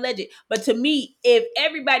stories are alleged. But to me, if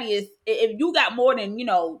you got more than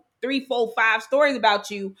 3, 4, 5 stories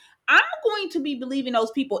about you, I'm going to be believing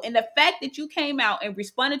those people. And the fact that you came out and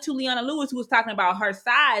responded to Leona Lewis, who was talking about her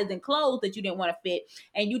size and clothes that you didn't want to fit,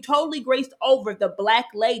 and you totally graced over the black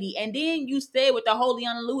lady. And then you said with the whole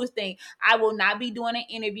Leona Lewis thing, I will not be doing an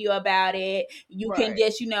interview about it. You can Right.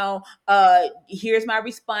 just, here's my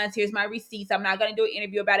response, here's my receipts. I'm not going to do an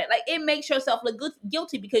interview about it. Like, it makes yourself look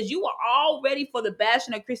guilty because you were all ready for the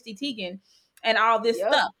bashing of Chrissy Teigen and all this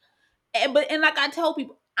Yep. stuff. And like I tell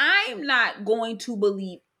people, I'm not going to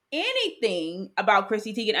believe anything about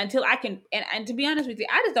Chrissy Teigen until I can. And to be honest with you,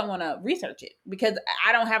 I just don't want to research it because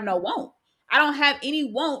I don't have no want. I don't have any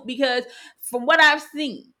want because from what I've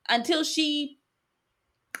seen, until she,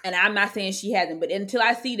 and I'm not saying she hasn't, but until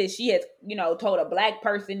I see that she has, told a black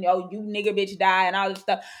person, "Oh, you nigger bitch die," and all this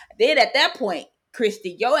stuff, then at that point,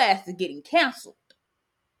 Christy, your ass is getting canceled,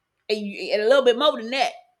 and a little bit more than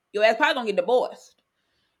that, your ass probably gonna get divorced.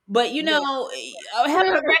 But Yeah.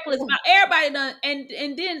 having a reckless mouth, everybody done,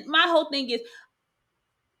 and then my whole thing is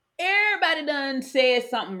everybody done said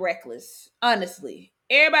something reckless. Honestly,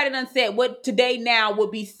 everybody done said what today now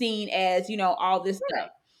would be seen as all this stuff. Right.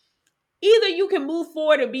 Either you can move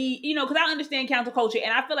forward or be, because I understand cancel culture,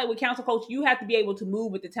 and I feel like with cancel culture you have to be able to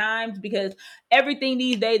move with the times because everything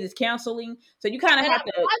these days is canceling. So you kind of And have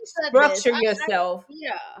to I've said this. structure yourself.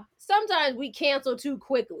 Yeah. Sometimes we cancel too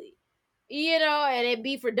quickly, and it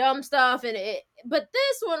be for dumb stuff. But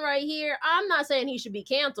this one right here, I'm not saying he should be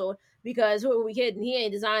canceled because who are we kidding? He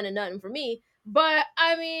ain't designing nothing for me. But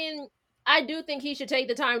I mean, I do think he should take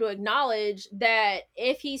the time to acknowledge that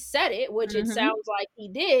if he said it, which it Mm-hmm. sounds like he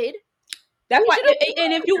did, That's he why, should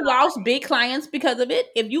and if you apologize. lost big clients because of it,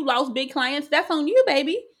 if you lost big clients, that's on you,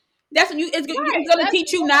 baby. That's on you. Right. It's going to That's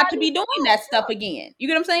teach you not to nobody's be doing fault. that stuff again. You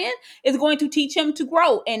get what I'm saying? It's going to teach him to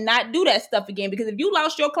grow and not do that stuff again. Because if you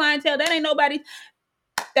lost your clientele, that ain't nobody's.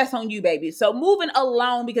 That's on you, baby. So moving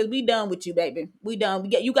along because we done with you, baby. We done.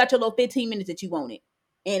 You got your little 15 minutes that you wanted.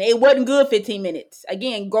 And it wasn't good 15 minutes.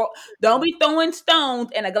 Again, don't be throwing stones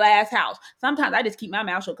in a glass house. Sometimes I just keep my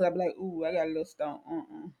mouth shut because I be like, ooh, I got a little stone.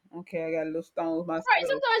 Okay, I got a little stone with Right. myself.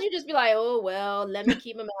 Sometimes you just be like, oh, well, let me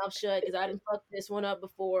keep my mouth shut because I didn't fuck this one up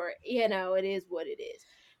before. It is what it is.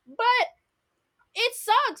 But it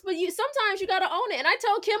sucks, but sometimes you gotta own it. And I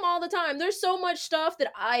tell Kim all the time, there's so much stuff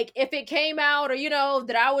that if it came out or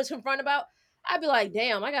that I was confronted about, I'd be like,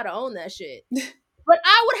 damn, I gotta own that shit. But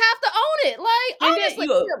I would have to own it. Like, And then honestly,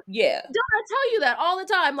 yeah. don't I tell you that all the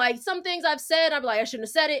time? Like, some things I've said, I'd be like, I shouldn't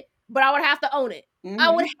have said it, but I would have to own it.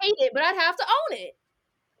 I would Mm-hmm. hate it, but I'd have to own it.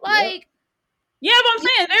 Yep. Like, Yeah, but I'm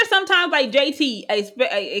saying there's sometimes like JT,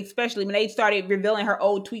 especially when they started revealing her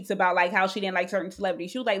old tweets about like how she didn't like certain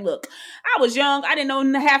celebrities. She was like, "Look, I was young. I didn't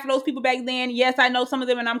know half of those people back then. Yes, I know some of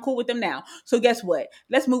them, and I'm cool with them now. So guess what?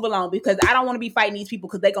 Let's move along because I don't want to be fighting these people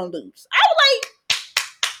because they're gonna lose." I was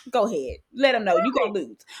like, "Go ahead, let them know you gonna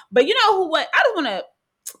lose." But you know who? What I just want to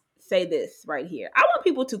say this right here. I want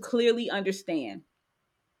people to clearly understand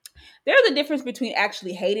there's a difference between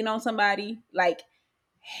actually hating on somebody, like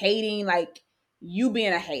hating, like you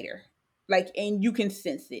being a hater, like, and you can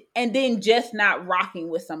sense it, and then just not rocking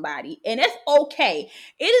with somebody, and that's okay.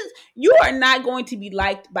 It is, you are not going to be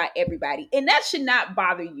liked by everybody, and that should not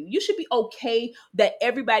bother you. You should be okay that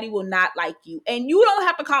everybody will not like you, and you don't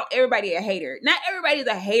have to call everybody a hater. Not everybody's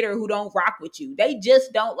a hater who don't rock with you. They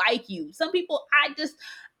just don't like you. Some people,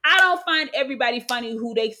 I don't find everybody funny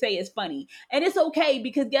who they say is funny, and it's okay,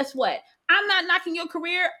 because guess what, I'm not knocking your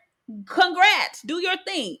career. Congrats, do your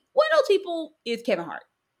thing. One of those people is Kevin Hart.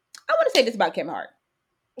 I want to say this about Kevin Hart.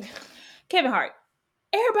 Kevin Hart,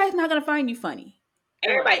 everybody's not gonna find you funny.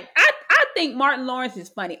 Everybody, I think Martin Lawrence is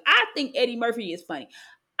funny. I think Eddie Murphy is funny.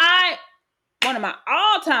 I One of my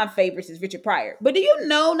all-time favorites is Richard Pryor. But do you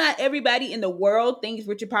know not everybody in the world thinks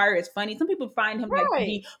Richard Pryor is funny? Some people find him like to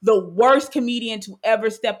be the worst comedian to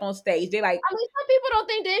ever step on stage. They like, I mean, some people don't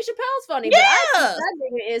think Dave Chappelle's funny, yeah, but I think that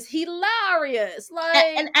nigga is hilarious. Like,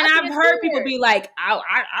 and I've heard people be like,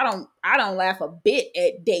 I don't laugh a bit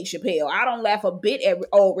at Dave Chappelle. I don't laugh a bit at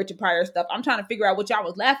old Richard Pryor stuff. I'm trying to figure out what y'all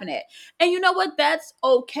was laughing at. And you know what? That's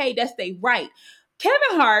okay. That's they right.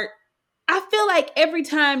 Kevin Hart, I feel like every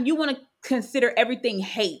time you want to consider everything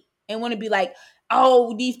hate and want to be like,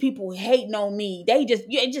 oh, these people hating on me.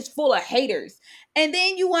 You're just full of haters. And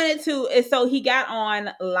then you wanted to, and so he got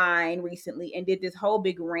online recently and did this whole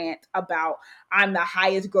big rant about, I'm the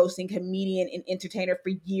highest grossing comedian and entertainer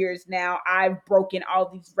for years now. I've broken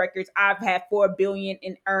all these records. I've had 4 billion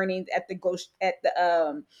in earnings at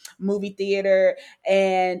the movie theater,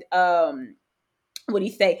 and what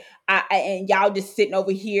he say? And y'all just sitting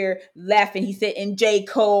over here laughing. He said, and J.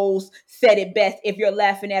 Cole's said it best: if you're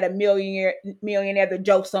laughing at a millionaire, the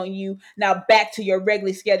joke's on you. Now back to your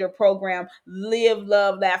regularly scheduled program. Live,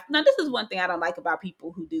 love, laugh. Now, this is one thing I don't like about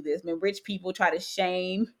people who do this. When rich people try to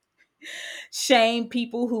shame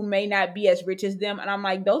people who may not be as rich as them, and I'm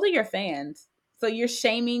like, those are your fans. So you're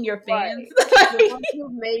shaming your fans. right. The ones who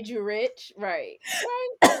made you rich, right?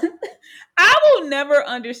 I will never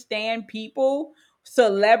understand people,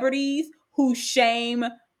 celebrities, who shame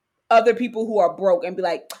other people who are broke and be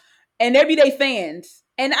like, and there be they fans.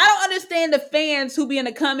 And I don't understand the fans who be in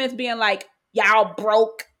the comments being like, y'all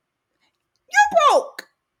broke. You broke.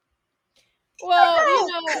 Well, you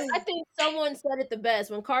know, I think someone said it the best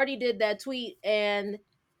when Cardi did that tweet, and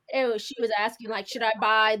she was asking like, should I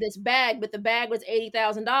buy this bag? But the bag was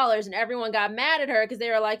 $80,000, and everyone got mad at her because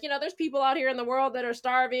they were like, you know, there's people out here in the world that are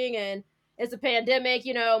starving, and it's a pandemic,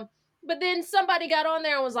 you know. But then somebody got on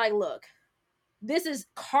there and was like, look, this is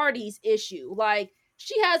Cardi's issue. Like,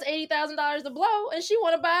 she has $80,000 to blow, and she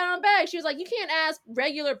want to buy it on a bag. She was like, you can't ask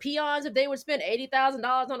regular peons if they would spend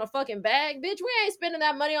 $80,000 on a fucking bag, bitch. We ain't spending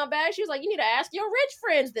that money on bags. She was like, you need to ask your rich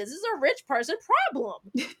friends. This is a rich person problem.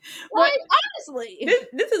 Like, honestly,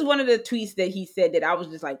 this is one of the tweets that he said that I was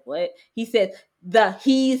just like, what? He said, the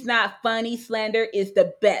he's not funny slander is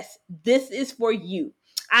the best. This is for you.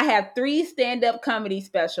 I have 3 stand-up comedy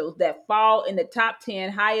specials that fall in the top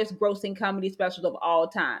 10 highest grossing comedy specials of all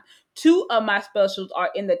time. 2 of my specials are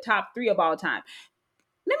in the top 3 of all time.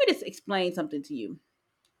 Let me just explain something to you,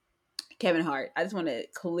 Kevin Hart. I just want to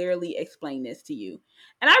clearly explain this to you.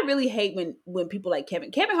 And I really hate when people like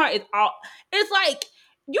Kevin Hart is all, it's like,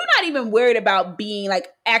 you're not even worried about being like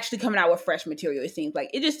actually coming out with fresh material.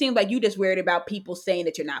 It just seems like you just worried about people saying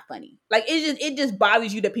that you're not funny. Like, it just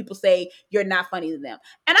bothers you that people say you're not funny to them.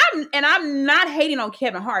 And I'm not hating on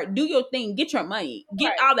Kevin Hart. Do your thing, get your money,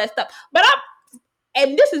 get all that stuff. But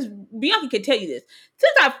and this is, Bianca can tell you this.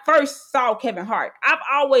 Since I first saw Kevin Hart, I've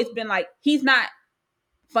always been like, he's not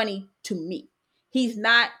funny to me. He's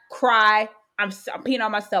not cry, I'm peeing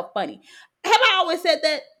on myself funny. Have I always said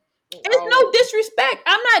that? And it's no disrespect.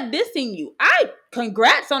 I'm not dissing you.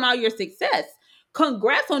 Congrats on all your success.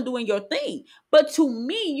 Congrats on doing your thing. But to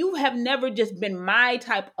me, you have never just been my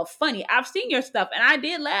type of funny. I've seen your stuff and I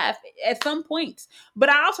did laugh at some points, but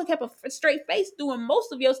I also kept a straight face doing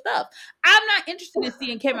most of your stuff. I'm not interested in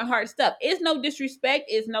seeing Kevin Hart stuff. It's no disrespect.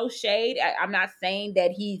 It's no shade. I'm not saying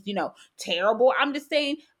that he's, terrible. I'm just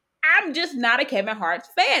saying I'm just not a Kevin Hart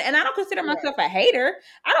fan, and I don't consider myself a hater.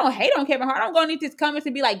 I don't hate on Kevin Hart. I don't go into these comments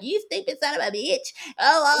and be like, "You stupid son of a bitch!"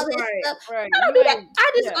 Oh, all this stuff. Right. I don't do that.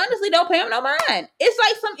 I just honestly don't pay him no mind. It's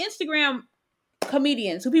like some Instagram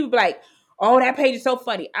comedians who people be like, "Oh, that page is so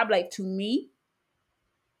funny." I'm like, to me,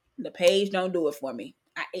 the page don't do it for me.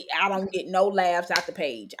 I don't get no laughs out the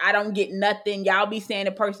page. I don't get nothing. Y'all be saying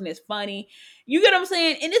the person is funny. You get what I'm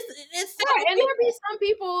saying? And it's right. And there be some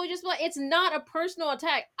people just like, it's not a personal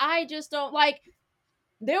attack. I just don't like.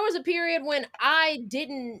 There was a period when I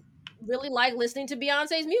didn't really like listening to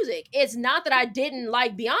Beyonce's music. It's not that I didn't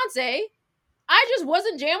like Beyonce. I just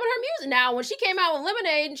wasn't jamming her music. Now, when she came out with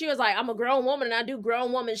Lemonade and she was like, I'm a grown woman and I do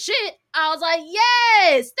grown woman shit, I was like,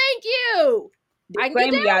 yes, thank you. I can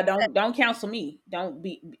get Disclaimer, down. y'all, don't cancel me. Don't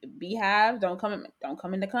be Beehive. Don't come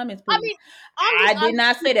in the comments, I please. mean, I'm I just, did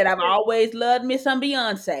not say that. I've always loved me some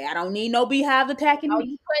Beyonce. I don't need no Beehives attacking you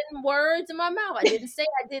me. putting words in my mouth. I didn't say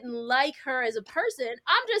I didn't like her as a person.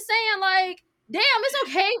 I'm just saying, like, damn, it's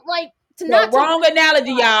okay, like, to No, not to wrong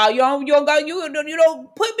analogy, y'all. You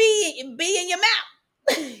don't put be in your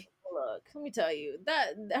mouth. look. Let me tell you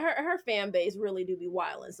that her fan base really do be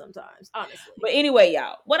wilding sometimes. But Honestly, anyway,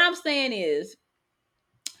 y'all, what I'm saying is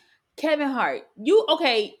Kevin Hart, you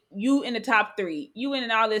in the top three, you in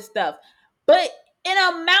all this stuff. But in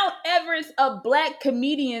a Mount Everest of black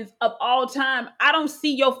comedians of all time, I don't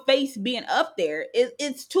see your face being up there.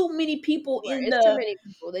 It's too many people right? in It's too the many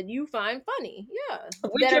people that you find funny. Yeah, that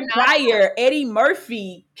are Richard not. Pryor, Eddie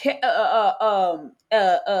Murphy, Chris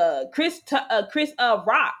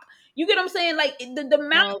Rock. You get what I'm saying? Like the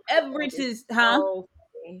Mount Oh, Chris Rock Everest is is, huh? so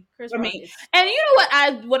funny. Chris I Rock mean, is and you know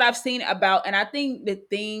so what I've seen about, and I think the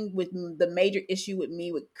thing with the major issue with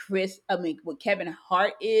me with with Kevin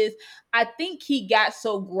Hart is, I think he got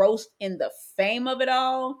so grossed in the fame of it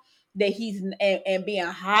all that and being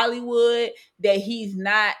Hollywood that he's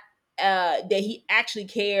not that he actually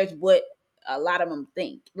cares what a lot of them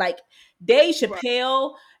think. Like Dave right.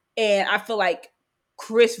 Chappelle, and I feel like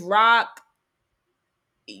Chris Rock,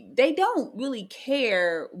 they don't really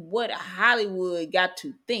care what Hollywood got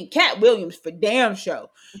to think. Cat Williams for damn show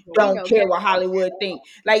We don't know care Kevin what don't care Hollywood at think. all.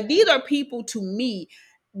 Like these are people to me,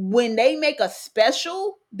 when they make a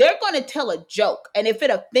special, they're gonna tell a joke. And if it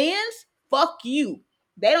offends, fuck you.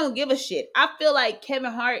 They don't give a shit. I feel like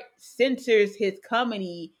Kevin Hart censors his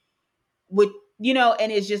comedy with,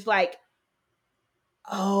 and it's just like,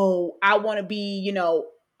 oh, I want to be,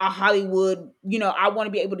 a Hollywood, I want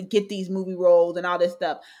to be able to get these movie roles and all this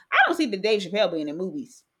stuff. I don't see the Dave Chappelle being in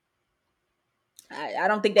movies. I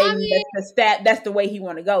don't think I mean, that's the way he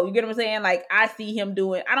want to go. You get what I'm saying? Like I see him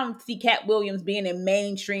doing. I don't see Cat Williams being in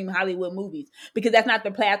mainstream Hollywood movies because that's not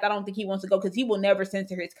the path I don't think he wants to go because he will never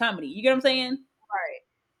censor his comedy. You get what I'm saying? right.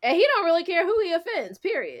 And he don't really care who he offends.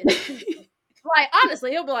 Period. Like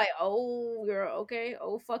honestly, he'll be like, "Oh, you're okay.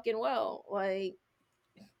 Oh, fucking well." Like,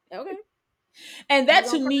 okay, And you that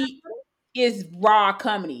to gonna come me after me? is raw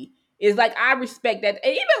comedy. It's like I respect that.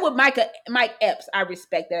 And even with Mike Epps, I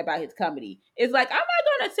respect that about his comedy. It's like I'm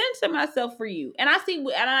not gonna censor myself for you, and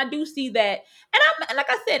I do see that. And I'm like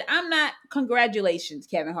I said, I'm not. Congratulations,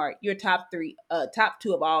 Kevin Hart, you're top three, top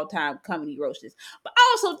two of all time comedy grosses. But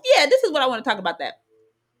also, yeah, this is what I want to talk about. That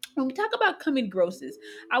when we talk about comedy grosses,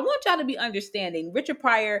 I want y'all to be understanding. Richard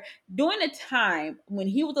Pryor, during the time when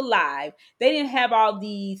he was alive, they didn't have all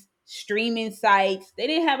these streaming sites. They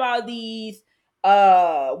didn't have all these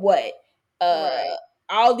what Right.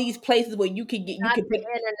 all these places where you Not could the put,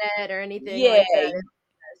 internet or anything yeah, like that.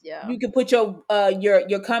 Yeah. you can put your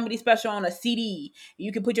comedy special on a CD.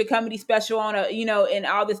 You can put your comedy special on and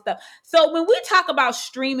all this stuff. So when we talk about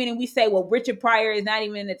streaming and we say, well, Richard Pryor is not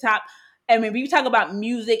even in the top. I mean, we talk about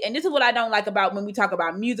music, and this is what I don't like about when we talk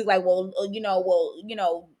about music. Like,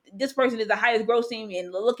 this person is the highest grossing,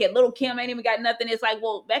 and look at Little Kim ain't even got nothing. It's like,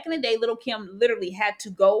 well, back in the day, Little Kim literally had to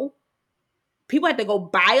go. People had to go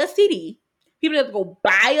buy a CD. People had to go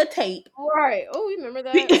buy a tape. Right. Oh, you remember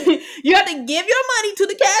that? You have to give your money to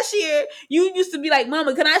the cashier. You used to be like,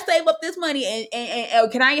 "Mama, can I save up this money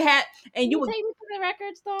and can I have?" And Can you you would. take me to the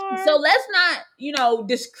record So store? let's not,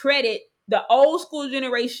 discredit the old school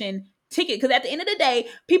generation ticket because at the end of the day,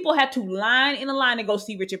 people had to line in a line to go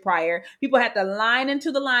see Richard Pryor. People had to line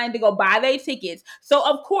into the line to go buy their tickets. So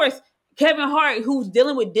of course, Kevin Hart, who's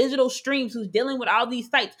dealing with digital streams, who's dealing with all these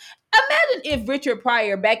sites. Imagine if Richard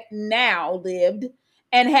Pryor back now lived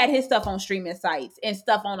and had his stuff on streaming sites and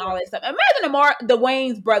stuff on all that stuff. Imagine the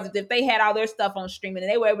Wayans brothers if they had all their stuff on streaming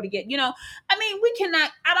and they were able to get, I mean, we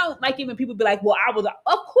cannot. I don't like even people be like, "Well, I was."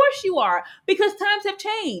 Of course you are, because times have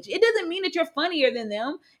changed. It doesn't mean that you're funnier than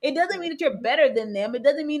them. It doesn't mean that you're better than them. It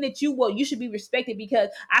doesn't mean that you should be respected because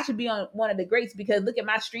I should be on one of the greats because look at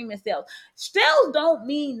my streaming sales. Sales don't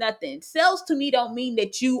mean nothing. Sales to me don't mean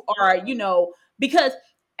that you are, because.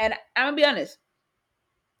 And I'm gonna be honest.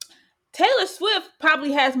 Taylor Swift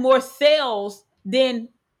probably has more sales than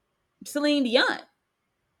Celine Dion.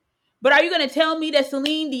 But are you going to tell me that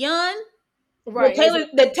Celine Dion, Right. Is it?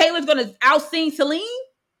 that Taylor's going to outsing Celine?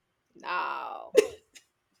 No.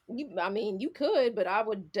 I mean, you could, but I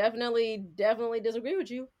would definitely disagree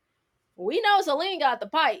with you. We know Celine got the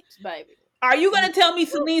pipes, baby. Are you going to tell me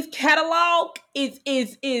Celine's catalog is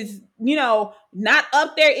not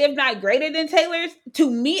up there, if not greater than Taylor's? To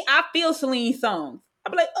me, I feel Celine's songs.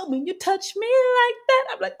 I'm like, oh, when you touch me like that,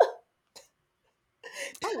 I'm like, oh.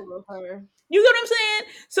 I love her. You get what I'm saying?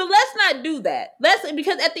 So let's not do that.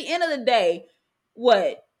 Because at the end of the day,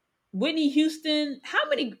 what Whitney Houston? How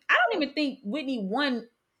many? I don't even think Whitney won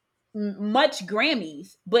much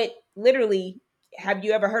Grammys, but literally, have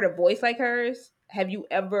you ever heard a voice like hers? Have you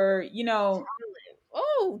ever,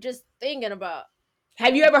 Oh, just thinking about.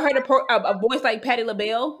 have you ever heard a voice like Patti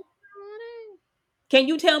LaBelle? Can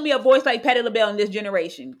you tell me a voice like Patti LaBelle in this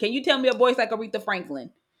generation? Can you tell me a voice like Aretha Franklin?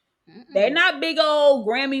 They're Mm-mm. not big old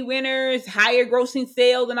Grammy winners, higher grossing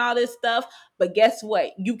sales, and all this stuff. But guess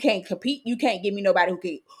what? You can't compete. You can't give me nobody who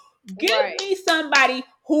can. Give Right. me somebody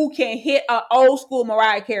who can hit an old school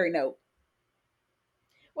Mariah Carey note.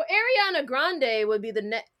 Well, Ariana Grande would be the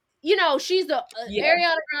next. She's the Yeah.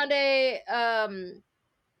 Ariana Grande.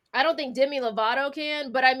 I don't think Demi Lovato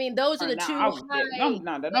can, but I mean, those are the No, two I was high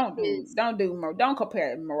pitches. don't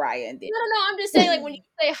compare Mariah and Demi. No. I'm just saying, like when you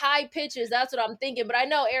say high pitches, that's what I'm thinking. But I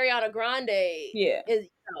know Ariana Grande Yeah. is,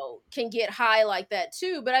 can get high like that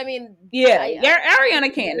too. But I mean, Yeah,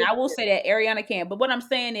 Ariana can. I will say that Ariana can. But what I'm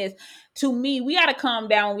saying is, to me, we got to calm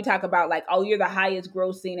down when we talk about like, oh, you're the highest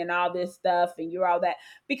grossing and all this stuff, and you're all that.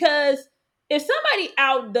 Because if somebody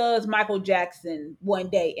outdoes Michael Jackson one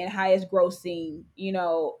day in highest grossing,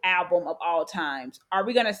 album of all times, are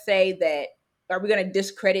we gonna say that? Are we gonna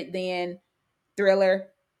discredit then Thriller?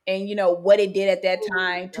 And what it did at that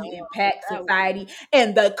time to no, impact that would society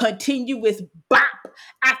and the continuous bop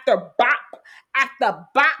after bop after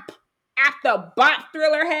bop after bop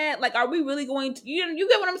Thriller had. Like, are we really going to? You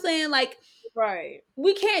get what I'm saying? Like, right.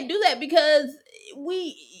 we can't do that because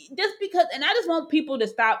and I just want people to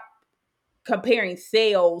stop comparing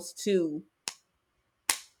sales to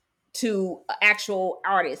actual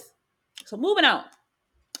artists. So moving on.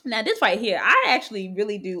 Now this right here, I actually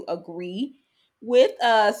really do agree with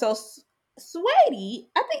Sweetie.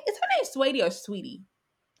 I think, is her name Sweetie or Sweetie?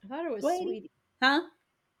 I thought it was Sweetie? Sweetie. Huh?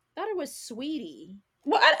 I thought it was Sweetie.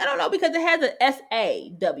 Well, I don't know because it has a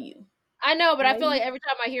SAW. I know, but I feel Sweetie? like every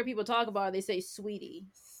time I hear people talk about it, they say Sweetie.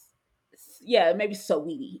 Yeah, maybe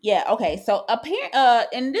Sweetie. Yeah, okay. So apparent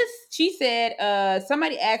in this she said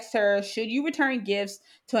somebody asked her, should you return gifts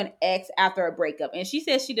to an ex after a breakup? And she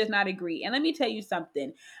says she does not agree. And let me tell you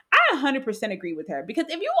something. I 100% agree with her because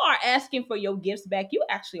if you are asking for your gifts back, you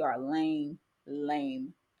actually are lame,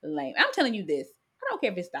 lame, lame. I'm telling you this. I don't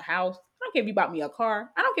care if it's the house. I don't care if you bought me a car.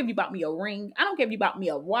 I don't care if you bought me a ring. I don't care if you bought me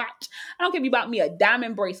a watch. I don't care if you bought me a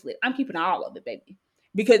diamond bracelet. I'm keeping all of it, baby.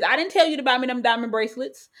 Because I didn't tell you to buy me them diamond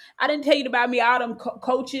bracelets. I didn't tell you to buy me all them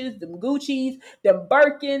Coaches, them Gucci's, them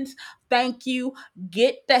Birkins. Thank you.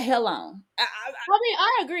 Get the hell on. I mean,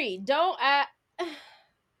 I agree. Don't I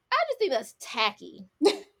just think that's tacky.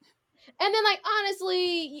 And then, like,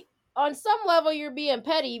 honestly, on some level, you're being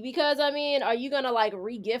petty because, I mean, are you gonna like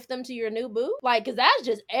re-gift them to your new boo? Like, because that's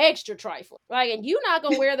just extra trifling. Like, and you not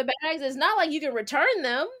gonna wear the bags. It's not like you can return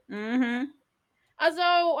them. Mm-hmm.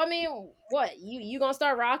 So, I mean, what you gonna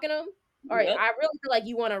start rocking them? All right, Yep. I really feel like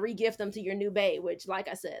you want to re-gift them to your new babe, which, like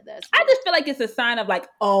I said, that's. I just feel like it's a sign of like,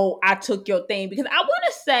 oh, I took your thing because I want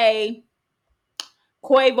to say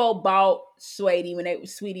Quavo bought Sweetie when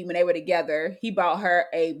they were together. He bought her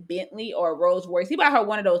a Bentley or a Rolls Royce. He bought her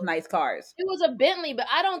one of those nice cars. It was a Bentlly, but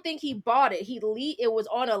I don't think he bought it. It was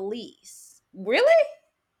on a lease. Really?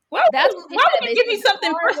 Why That's would what they why said. would They you give said me the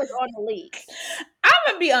something car for? was on a lease. I'm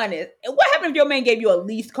gonna be honest. What happened if your man gave you a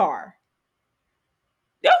leased car?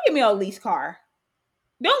 Don't give me a leased car.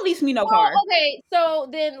 Don't lease me no Well, car. okay, so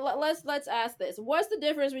then let's ask this: what's the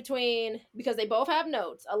difference between, because they both have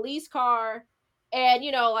notes, a lease car, and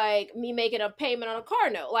like me making a payment on a car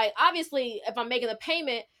note? Like, obviously, if I'm making the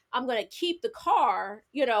payment, I'm gonna keep the car,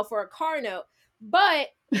 for a car note. But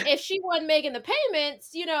if she wasn't making the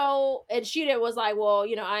payments, and she was like, well,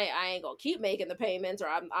 I ain't gonna keep making the payments, or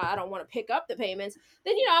I don't want to pick up the payments,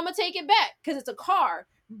 then I'm gonna take it back because it's a car.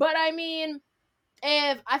 But I mean,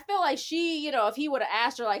 if I feel like she, if he would have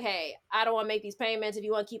asked her like, hey, I don't want to make these payments. If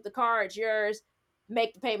you want to keep the car, it's yours.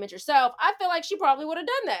 Make the payment yourself. I feel like she probably would have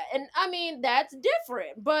done that. And I mean, that's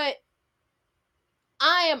different. But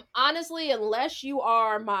I am honestly, unless you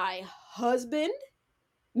are my husband,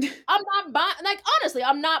 I'm not buying. Like, honestly,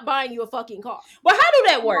 I'm not buying you a fucking car. Well, how do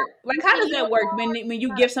that work? Like, how Buying does you a that work car. when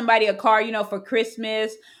you give somebody a car, for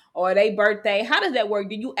Christmas or their birthday? How does that work?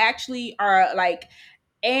 Do you actually are like,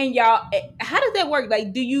 and y'all? How does that work?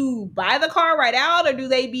 Like, do you buy the car right out, or do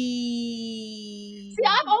they be? See,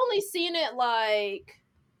 I've only seen it like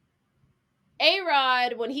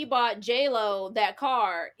A-Rod, when he bought J-Lo that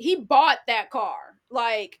car, he bought that car.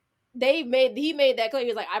 Like, he made that clear. He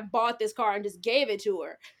was like, I bought this car and just gave it to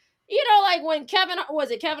her. like when Kevin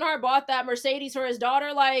Hart bought that Mercedes for his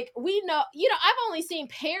daughter, like we know, I've only seen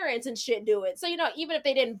parents and shit do it. So, even if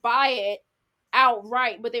they didn't buy it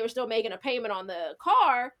outright, but they were still making a payment on the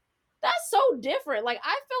car, that's so different. Like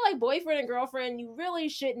I feel like boyfriend and girlfriend, you really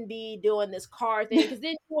shouldn't be doing this car thing because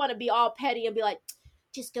then you want to be all petty and be like,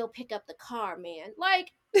 just go pick up the car, man.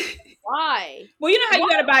 Like, why? Well, you know how Why? you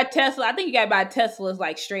gotta buy a Tesla. I think you gotta buy Teslas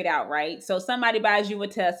like straight out, right? So somebody buys you a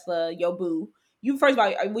Tesla, your boo. You first of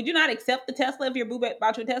all, would you not accept the Tesla if your boo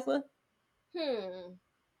bought you a Tesla? Hmm.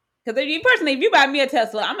 Because if you buy me a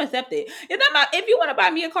Tesla, I'm gonna accept it. If you want to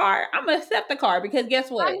buy me a car, I'm gonna accept the car because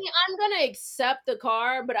guess I what? mean, I'm gonna accept the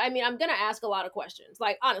car, but I mean, I'm gonna ask a lot of questions.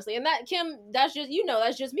 Like honestly, and that Kim, that's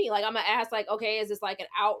just me. Like I'm gonna ask, like, okay, is this like an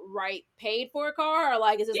outright paid for car, or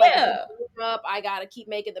like is this like if we Yeah. break up, I gotta keep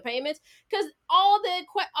making the payments? Because all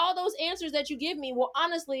those answers that you give me will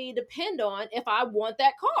honestly depend on if I want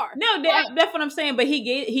that car. No, Like that's what I'm saying. But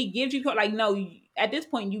he gives you like no. At this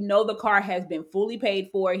point, you know the car has been fully paid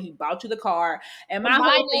for. He bought you the car, and my my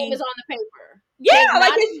whole name thing, is on the paper. yeah, His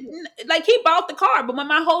like not. like he bought the car. But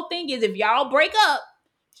my whole thing is, if y'all break up,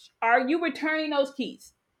 are you returning those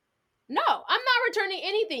keys? No, I'm not returning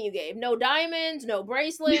anything you gave. No diamonds, no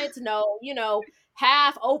bracelets, no,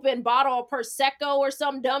 half open bottle of Prosecco or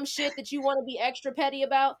some dumb shit that you want to be extra petty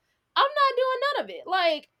about. I'm not doing none of it.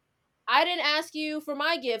 Like, I didn't ask you for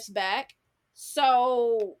my gifts back.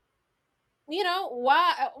 So,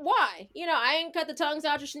 why? I ain't cut the tongues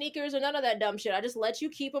out your sneakers or none of that dumb shit. I just let you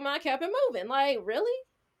keep them and I kept it moving. Like, really?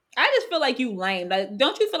 I just feel like you lame. Like,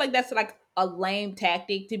 don't you feel like that's like a lame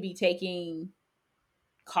tactic to be taking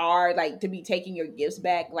like to be taking your gifts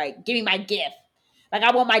back? Like, give me my gift. Like,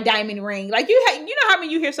 I want my diamond ring. Like, you know how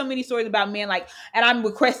many you hear so many stories about men like, and I'm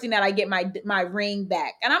requesting that I get my ring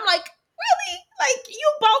back, and I'm like, really? Like,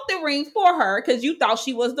 you bought the ring for her because you thought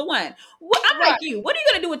she was the one. I'm Right. like you. What are you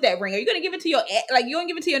gonna do with that ring? Are you gonna give it to you gonna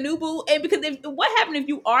give it to your new boo? And because if what happened if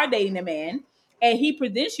you are dating a man and he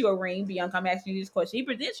presents you a ring, Bianca, I'm asking you this question. He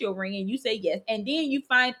presents you a ring and you say yes, and then you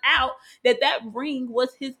find out that ring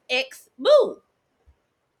was his ex boo.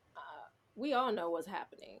 We all know what's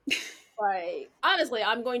happening. Like, honestly,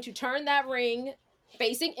 I'm going to turn that ring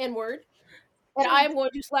facing inward and I am going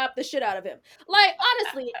to slap the shit out of him. Like,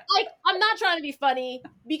 honestly, like, I'm not trying to be funny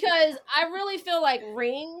because I really feel like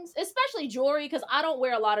rings, especially jewelry, because I don't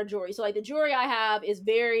wear a lot of jewelry. So, like, the jewelry I have is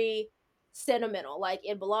very sentimental. Like,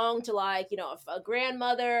 it belonged to, like, a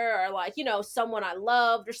grandmother or, like, someone I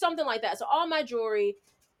loved or something like that. So, all my jewelry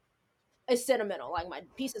is sentimental. Like, my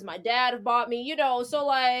pieces my dad have bought me, So,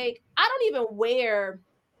 like, I don't even wear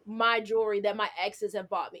my jewelry that my exes have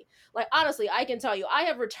bought me. Like, honestly, I can tell you, I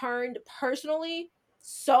have returned personally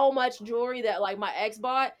so much jewelry that like my ex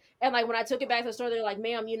bought. And like when I took it back to the store, they're like,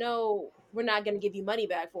 ma'am, we're not gonna give you money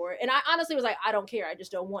back for it. And I honestly was like, I don't care, I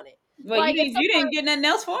just don't want it. Wait, Like it's you sometimes didn't get nothing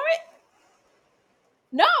else for it?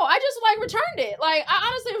 no, I just like returned it. Like I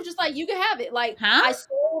honestly was just like, you can have it. Like Huh? I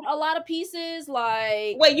sold a lot of pieces,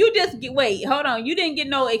 like Wait, hold on. You didn't get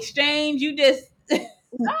no exchange. You just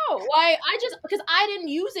no, like I just because I didn't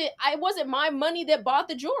use it. It wasn't my money that bought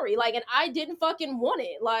the jewelry. Like, and I didn't fucking want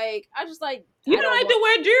it. Like, I just like you I don't don't like want. to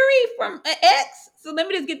wear jewelry from an ex. So let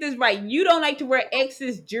me just get this right. You don't like to wear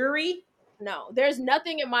ex's jewelry. No, there's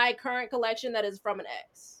nothing in my current collection that is from an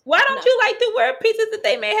ex. Why don't None. you like to wear pieces that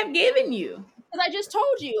they may have given you? Because I just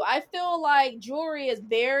told you, I feel like jewelry is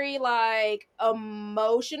very like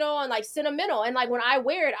emotional and like sentimental, and like when I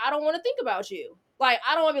wear it, I don't want to think about you. Like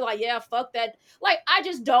I don't want to be like, yeah, fuck that. Like I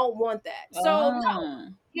just don't want that. So no,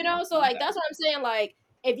 Oh, So like okay. that's what I'm saying. Like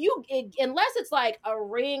if unless it's like a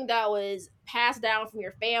ring that was passed down from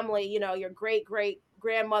your family, your great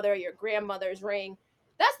grandmother, your grandmother's ring.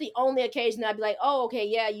 That's the only occasion I'd be like, oh, okay,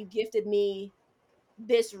 yeah, you gifted me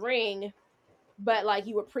this ring, but like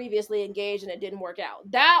you were previously engaged and it didn't work out.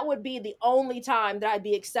 That would be the only time that I'd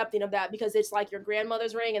be accepting of that because it's like your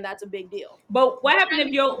grandmother's ring and that's a big deal. But what But happened I if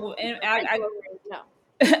mean, your just and a regular ring, no.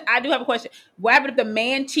 I do have a question. What happened if the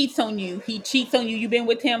man cheats on you? He cheats on you. You've been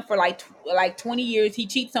with him for like 20 years. He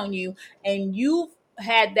cheats on you, and you've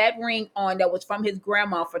had that ring on that was from his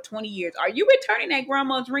grandma for 20 years. Are you returning that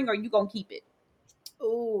grandma's ring, or are you gonna keep it?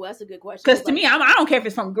 Ooh, that's a good question. Because Because to like me, I don't care if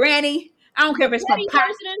it's from Granny. I don't care the if it's from petty Pop.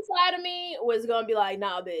 person inside of me was gonna be like,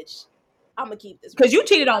 nah, bitch, I'm gonna keep this Because ring. you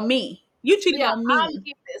cheated on me. You cheated Yeah, on I'm me. gonna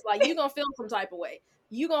keep this. Like you gonna feel some type of way.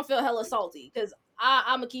 You gonna feel hella salty because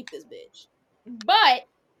I'm gonna keep this bitch. But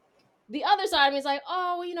the other side of me is like,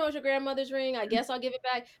 oh, well, it's your grandmother's ring. I guess I'll give it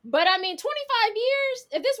back. But I mean, 25 years.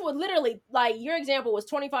 If this would literally like your example was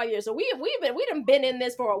 25 years, so we done been in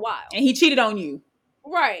this for a while. And he cheated on you.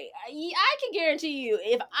 Right. I can guarantee you,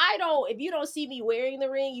 if you don't see me wearing the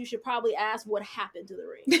ring, you should probably ask what happened to the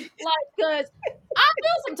ring. Like, because I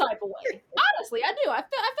feel some type of way. Honestly, I do. I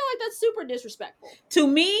feel like that's super disrespectful. To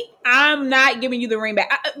me, I'm not giving you the ring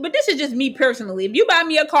back. But this is just me personally. If you buy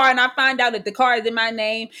me a car and I find out that the car is in my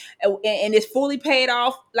name and it's fully paid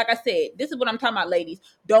off, like I said, this is what I'm talking about, ladies.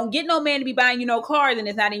 Don't get no man to be buying you no cars and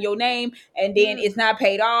it's not in your name, and then it's not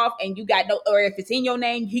paid off, and you got no, or if it's in your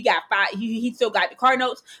name, he got he still got the car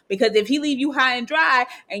notes. Because if he leave you high and dry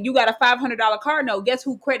and you got a $500 car note, guess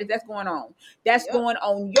who credit that's going on? That's going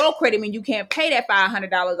on your credit when you can't pay that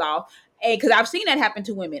 $500 off. And because I've seen that happen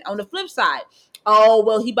to women. On the flip side, oh,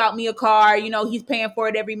 well, he bought me a car, he's paying for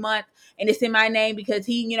it every month and it's in my name because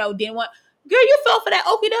he, didn't want. Girl, you fell for that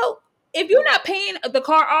okie doke. If you're not paying the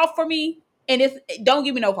car off for me, and don't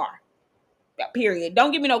give me no car. Period.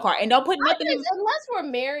 Don't give me no car. And don't put nothing in. Unless we're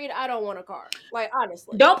married, I don't want a car. Like,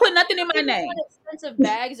 honestly. Don't put nothing in my name. Expensive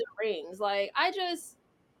bags and rings. Like, if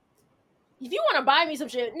you want to buy me some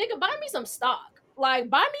shit, nigga, buy me some stock. Like,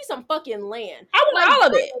 buy me some fucking land. I want all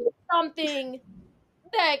of it. Something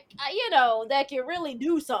that, that can really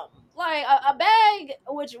do something. Like, a bag,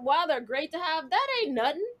 which, while they're great to have, that ain't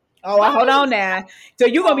nothing. Oh, hold on now. So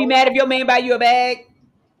you going to be mad if your man buy you a bag?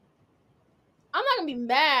 I'm not going to be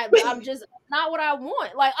mad, but I'm just not what I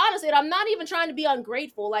want. Like, honestly, I'm not even trying to be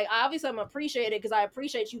ungrateful. Like, obviously, I'm appreciated because I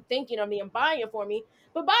appreciate you thinking of me and buying it for me.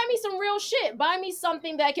 But buy me some real shit. Buy me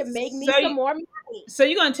something that can make me some more money. So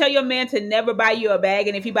you're going to tell your man to never buy you a bag,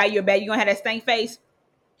 and if he buy you a bag, you're going to have that stank face?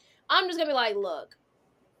 I'm just going to be like, look,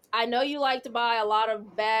 I know you like to buy a lot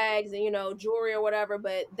of bags and, jewelry or whatever,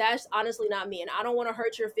 but that's honestly not me. And I don't want to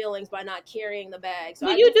hurt your feelings by not carrying the bag. So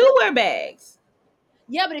you do wear bags.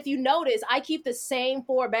 Yeah, but if you notice, I keep the same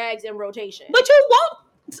 4 bags in rotation. But you want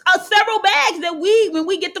several bags that when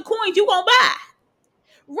we get the coins, you won't buy.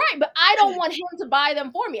 Right, but I don't want him to buy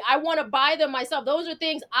them for me. I want to buy them myself. Those are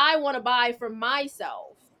things I want to buy for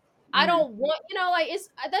myself. I don't want,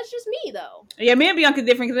 that's just me though. Yeah, me and Bianca's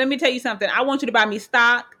different because let me tell you something. I want you to buy me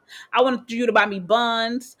stock. I want you to buy me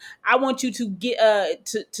buns. I want you to get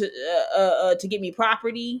to get me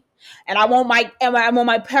property. And I want my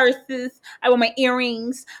purses. I want my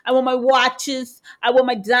earrings. I want my watches. I want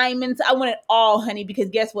my diamonds. I want it all, honey, because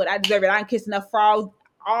guess what? I deserve it. I'm kissing a frog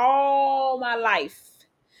all my life.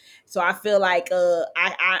 So I feel like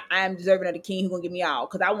I am deserving of the king who's gonna give me all,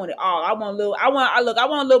 because I want it all. I want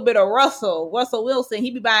a little bit of Russell Wilson.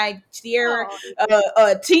 He be buying Sierra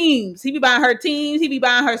teams. He be buying her teams. He be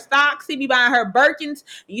buying her stocks. He be buying her Birkins.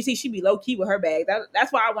 And you see, she be low key with her bag.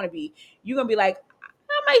 That's why I want to be. You're gonna be like,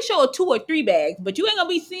 I might show 2 or 3 bags, but you ain't gonna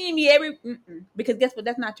be seeing me because guess what?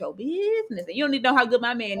 That's not your business. And you don't need to know how good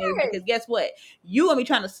my man is, because guess what? You gonna be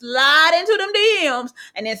trying to slide into them DMs,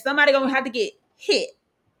 and then somebody gonna have to get hit.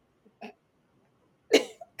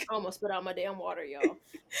 I almost spit out my damn water, y'all.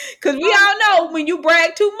 Because we all know when you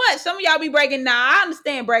brag too much, some of y'all be bragging. Now, I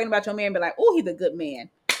understand bragging about your man, be like, oh, he's a good man.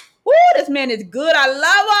 Oh, this man is good.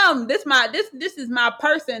 I love him. This is my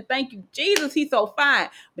person. Thank you, Jesus. He's so fine.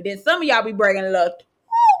 But then some of y'all be bragging a little too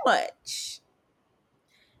much.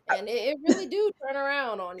 And it really do turn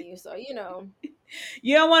around on you. So, you don't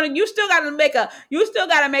want to, you still got to make a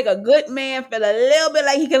good man feel a little bit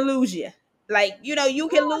like he can lose you. Like, you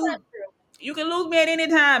can lose. You can lose me at any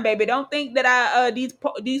time, baby. Don't think that these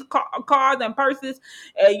cars and purses,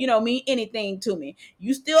 mean anything to me.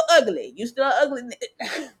 You still ugly.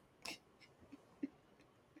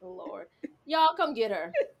 Lord, y'all come get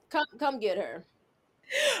her. Come get her.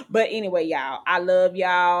 But anyway, y'all, I love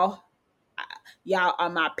y'all. Y'all are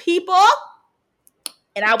my people,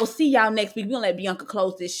 and I will see y'all next week. We're gonna let Bianca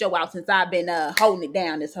close this show out since I've been holding it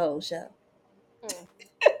down this whole show.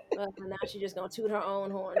 Now she's just gonna toot her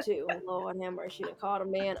own horn too. Lord have mercy. She called a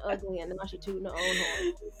man ugly, and now she tooting her own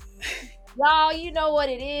horn. Y'all, you know what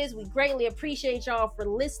it is. We greatly appreciate y'all for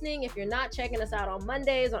listening. If you're not checking us out on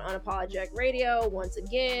Mondays on Unapologetic Radio, once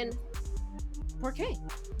again, okay,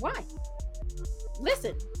 why?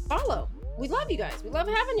 Listen, follow. We love you guys. We love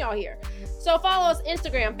having y'all here. So follow us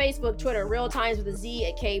Instagram, Facebook, Twitter, Real Times with a Z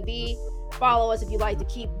at KB. Follow us if you'd like to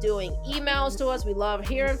keep doing emails to us. We love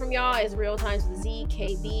hearing from y'all. It's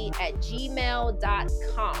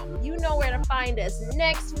realtimeswithazkb@gmail.com. You know where to find us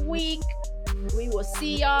next week. We will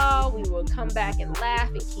see y'all. We will come back and laugh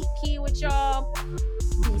and keep key with y'all.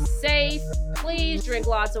 Be safe. Please drink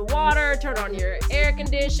lots of water. Turn on your air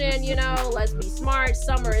condition. Let's be smart.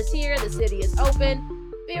 Summer is here. The city is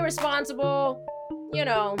open. Be responsible.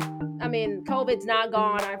 COVID's not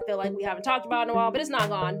gone. I feel like we haven't talked about it in a while, but it's not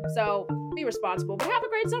gone. So be responsible. But have a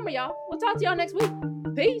great summer, y'all. We'll talk to y'all next week.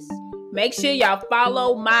 Peace. Make sure y'all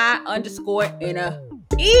follow my _inner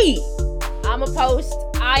E.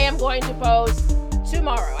 I am going to post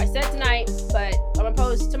tomorrow. I said tonight, but I'm gonna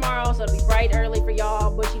post tomorrow, so it'll be bright early for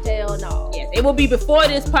y'all, bushy tail and all. Yes, it will be before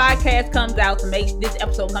this podcast comes out this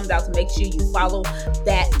episode comes out, to make sure you follow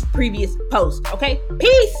that previous post. Okay,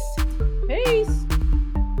 peace.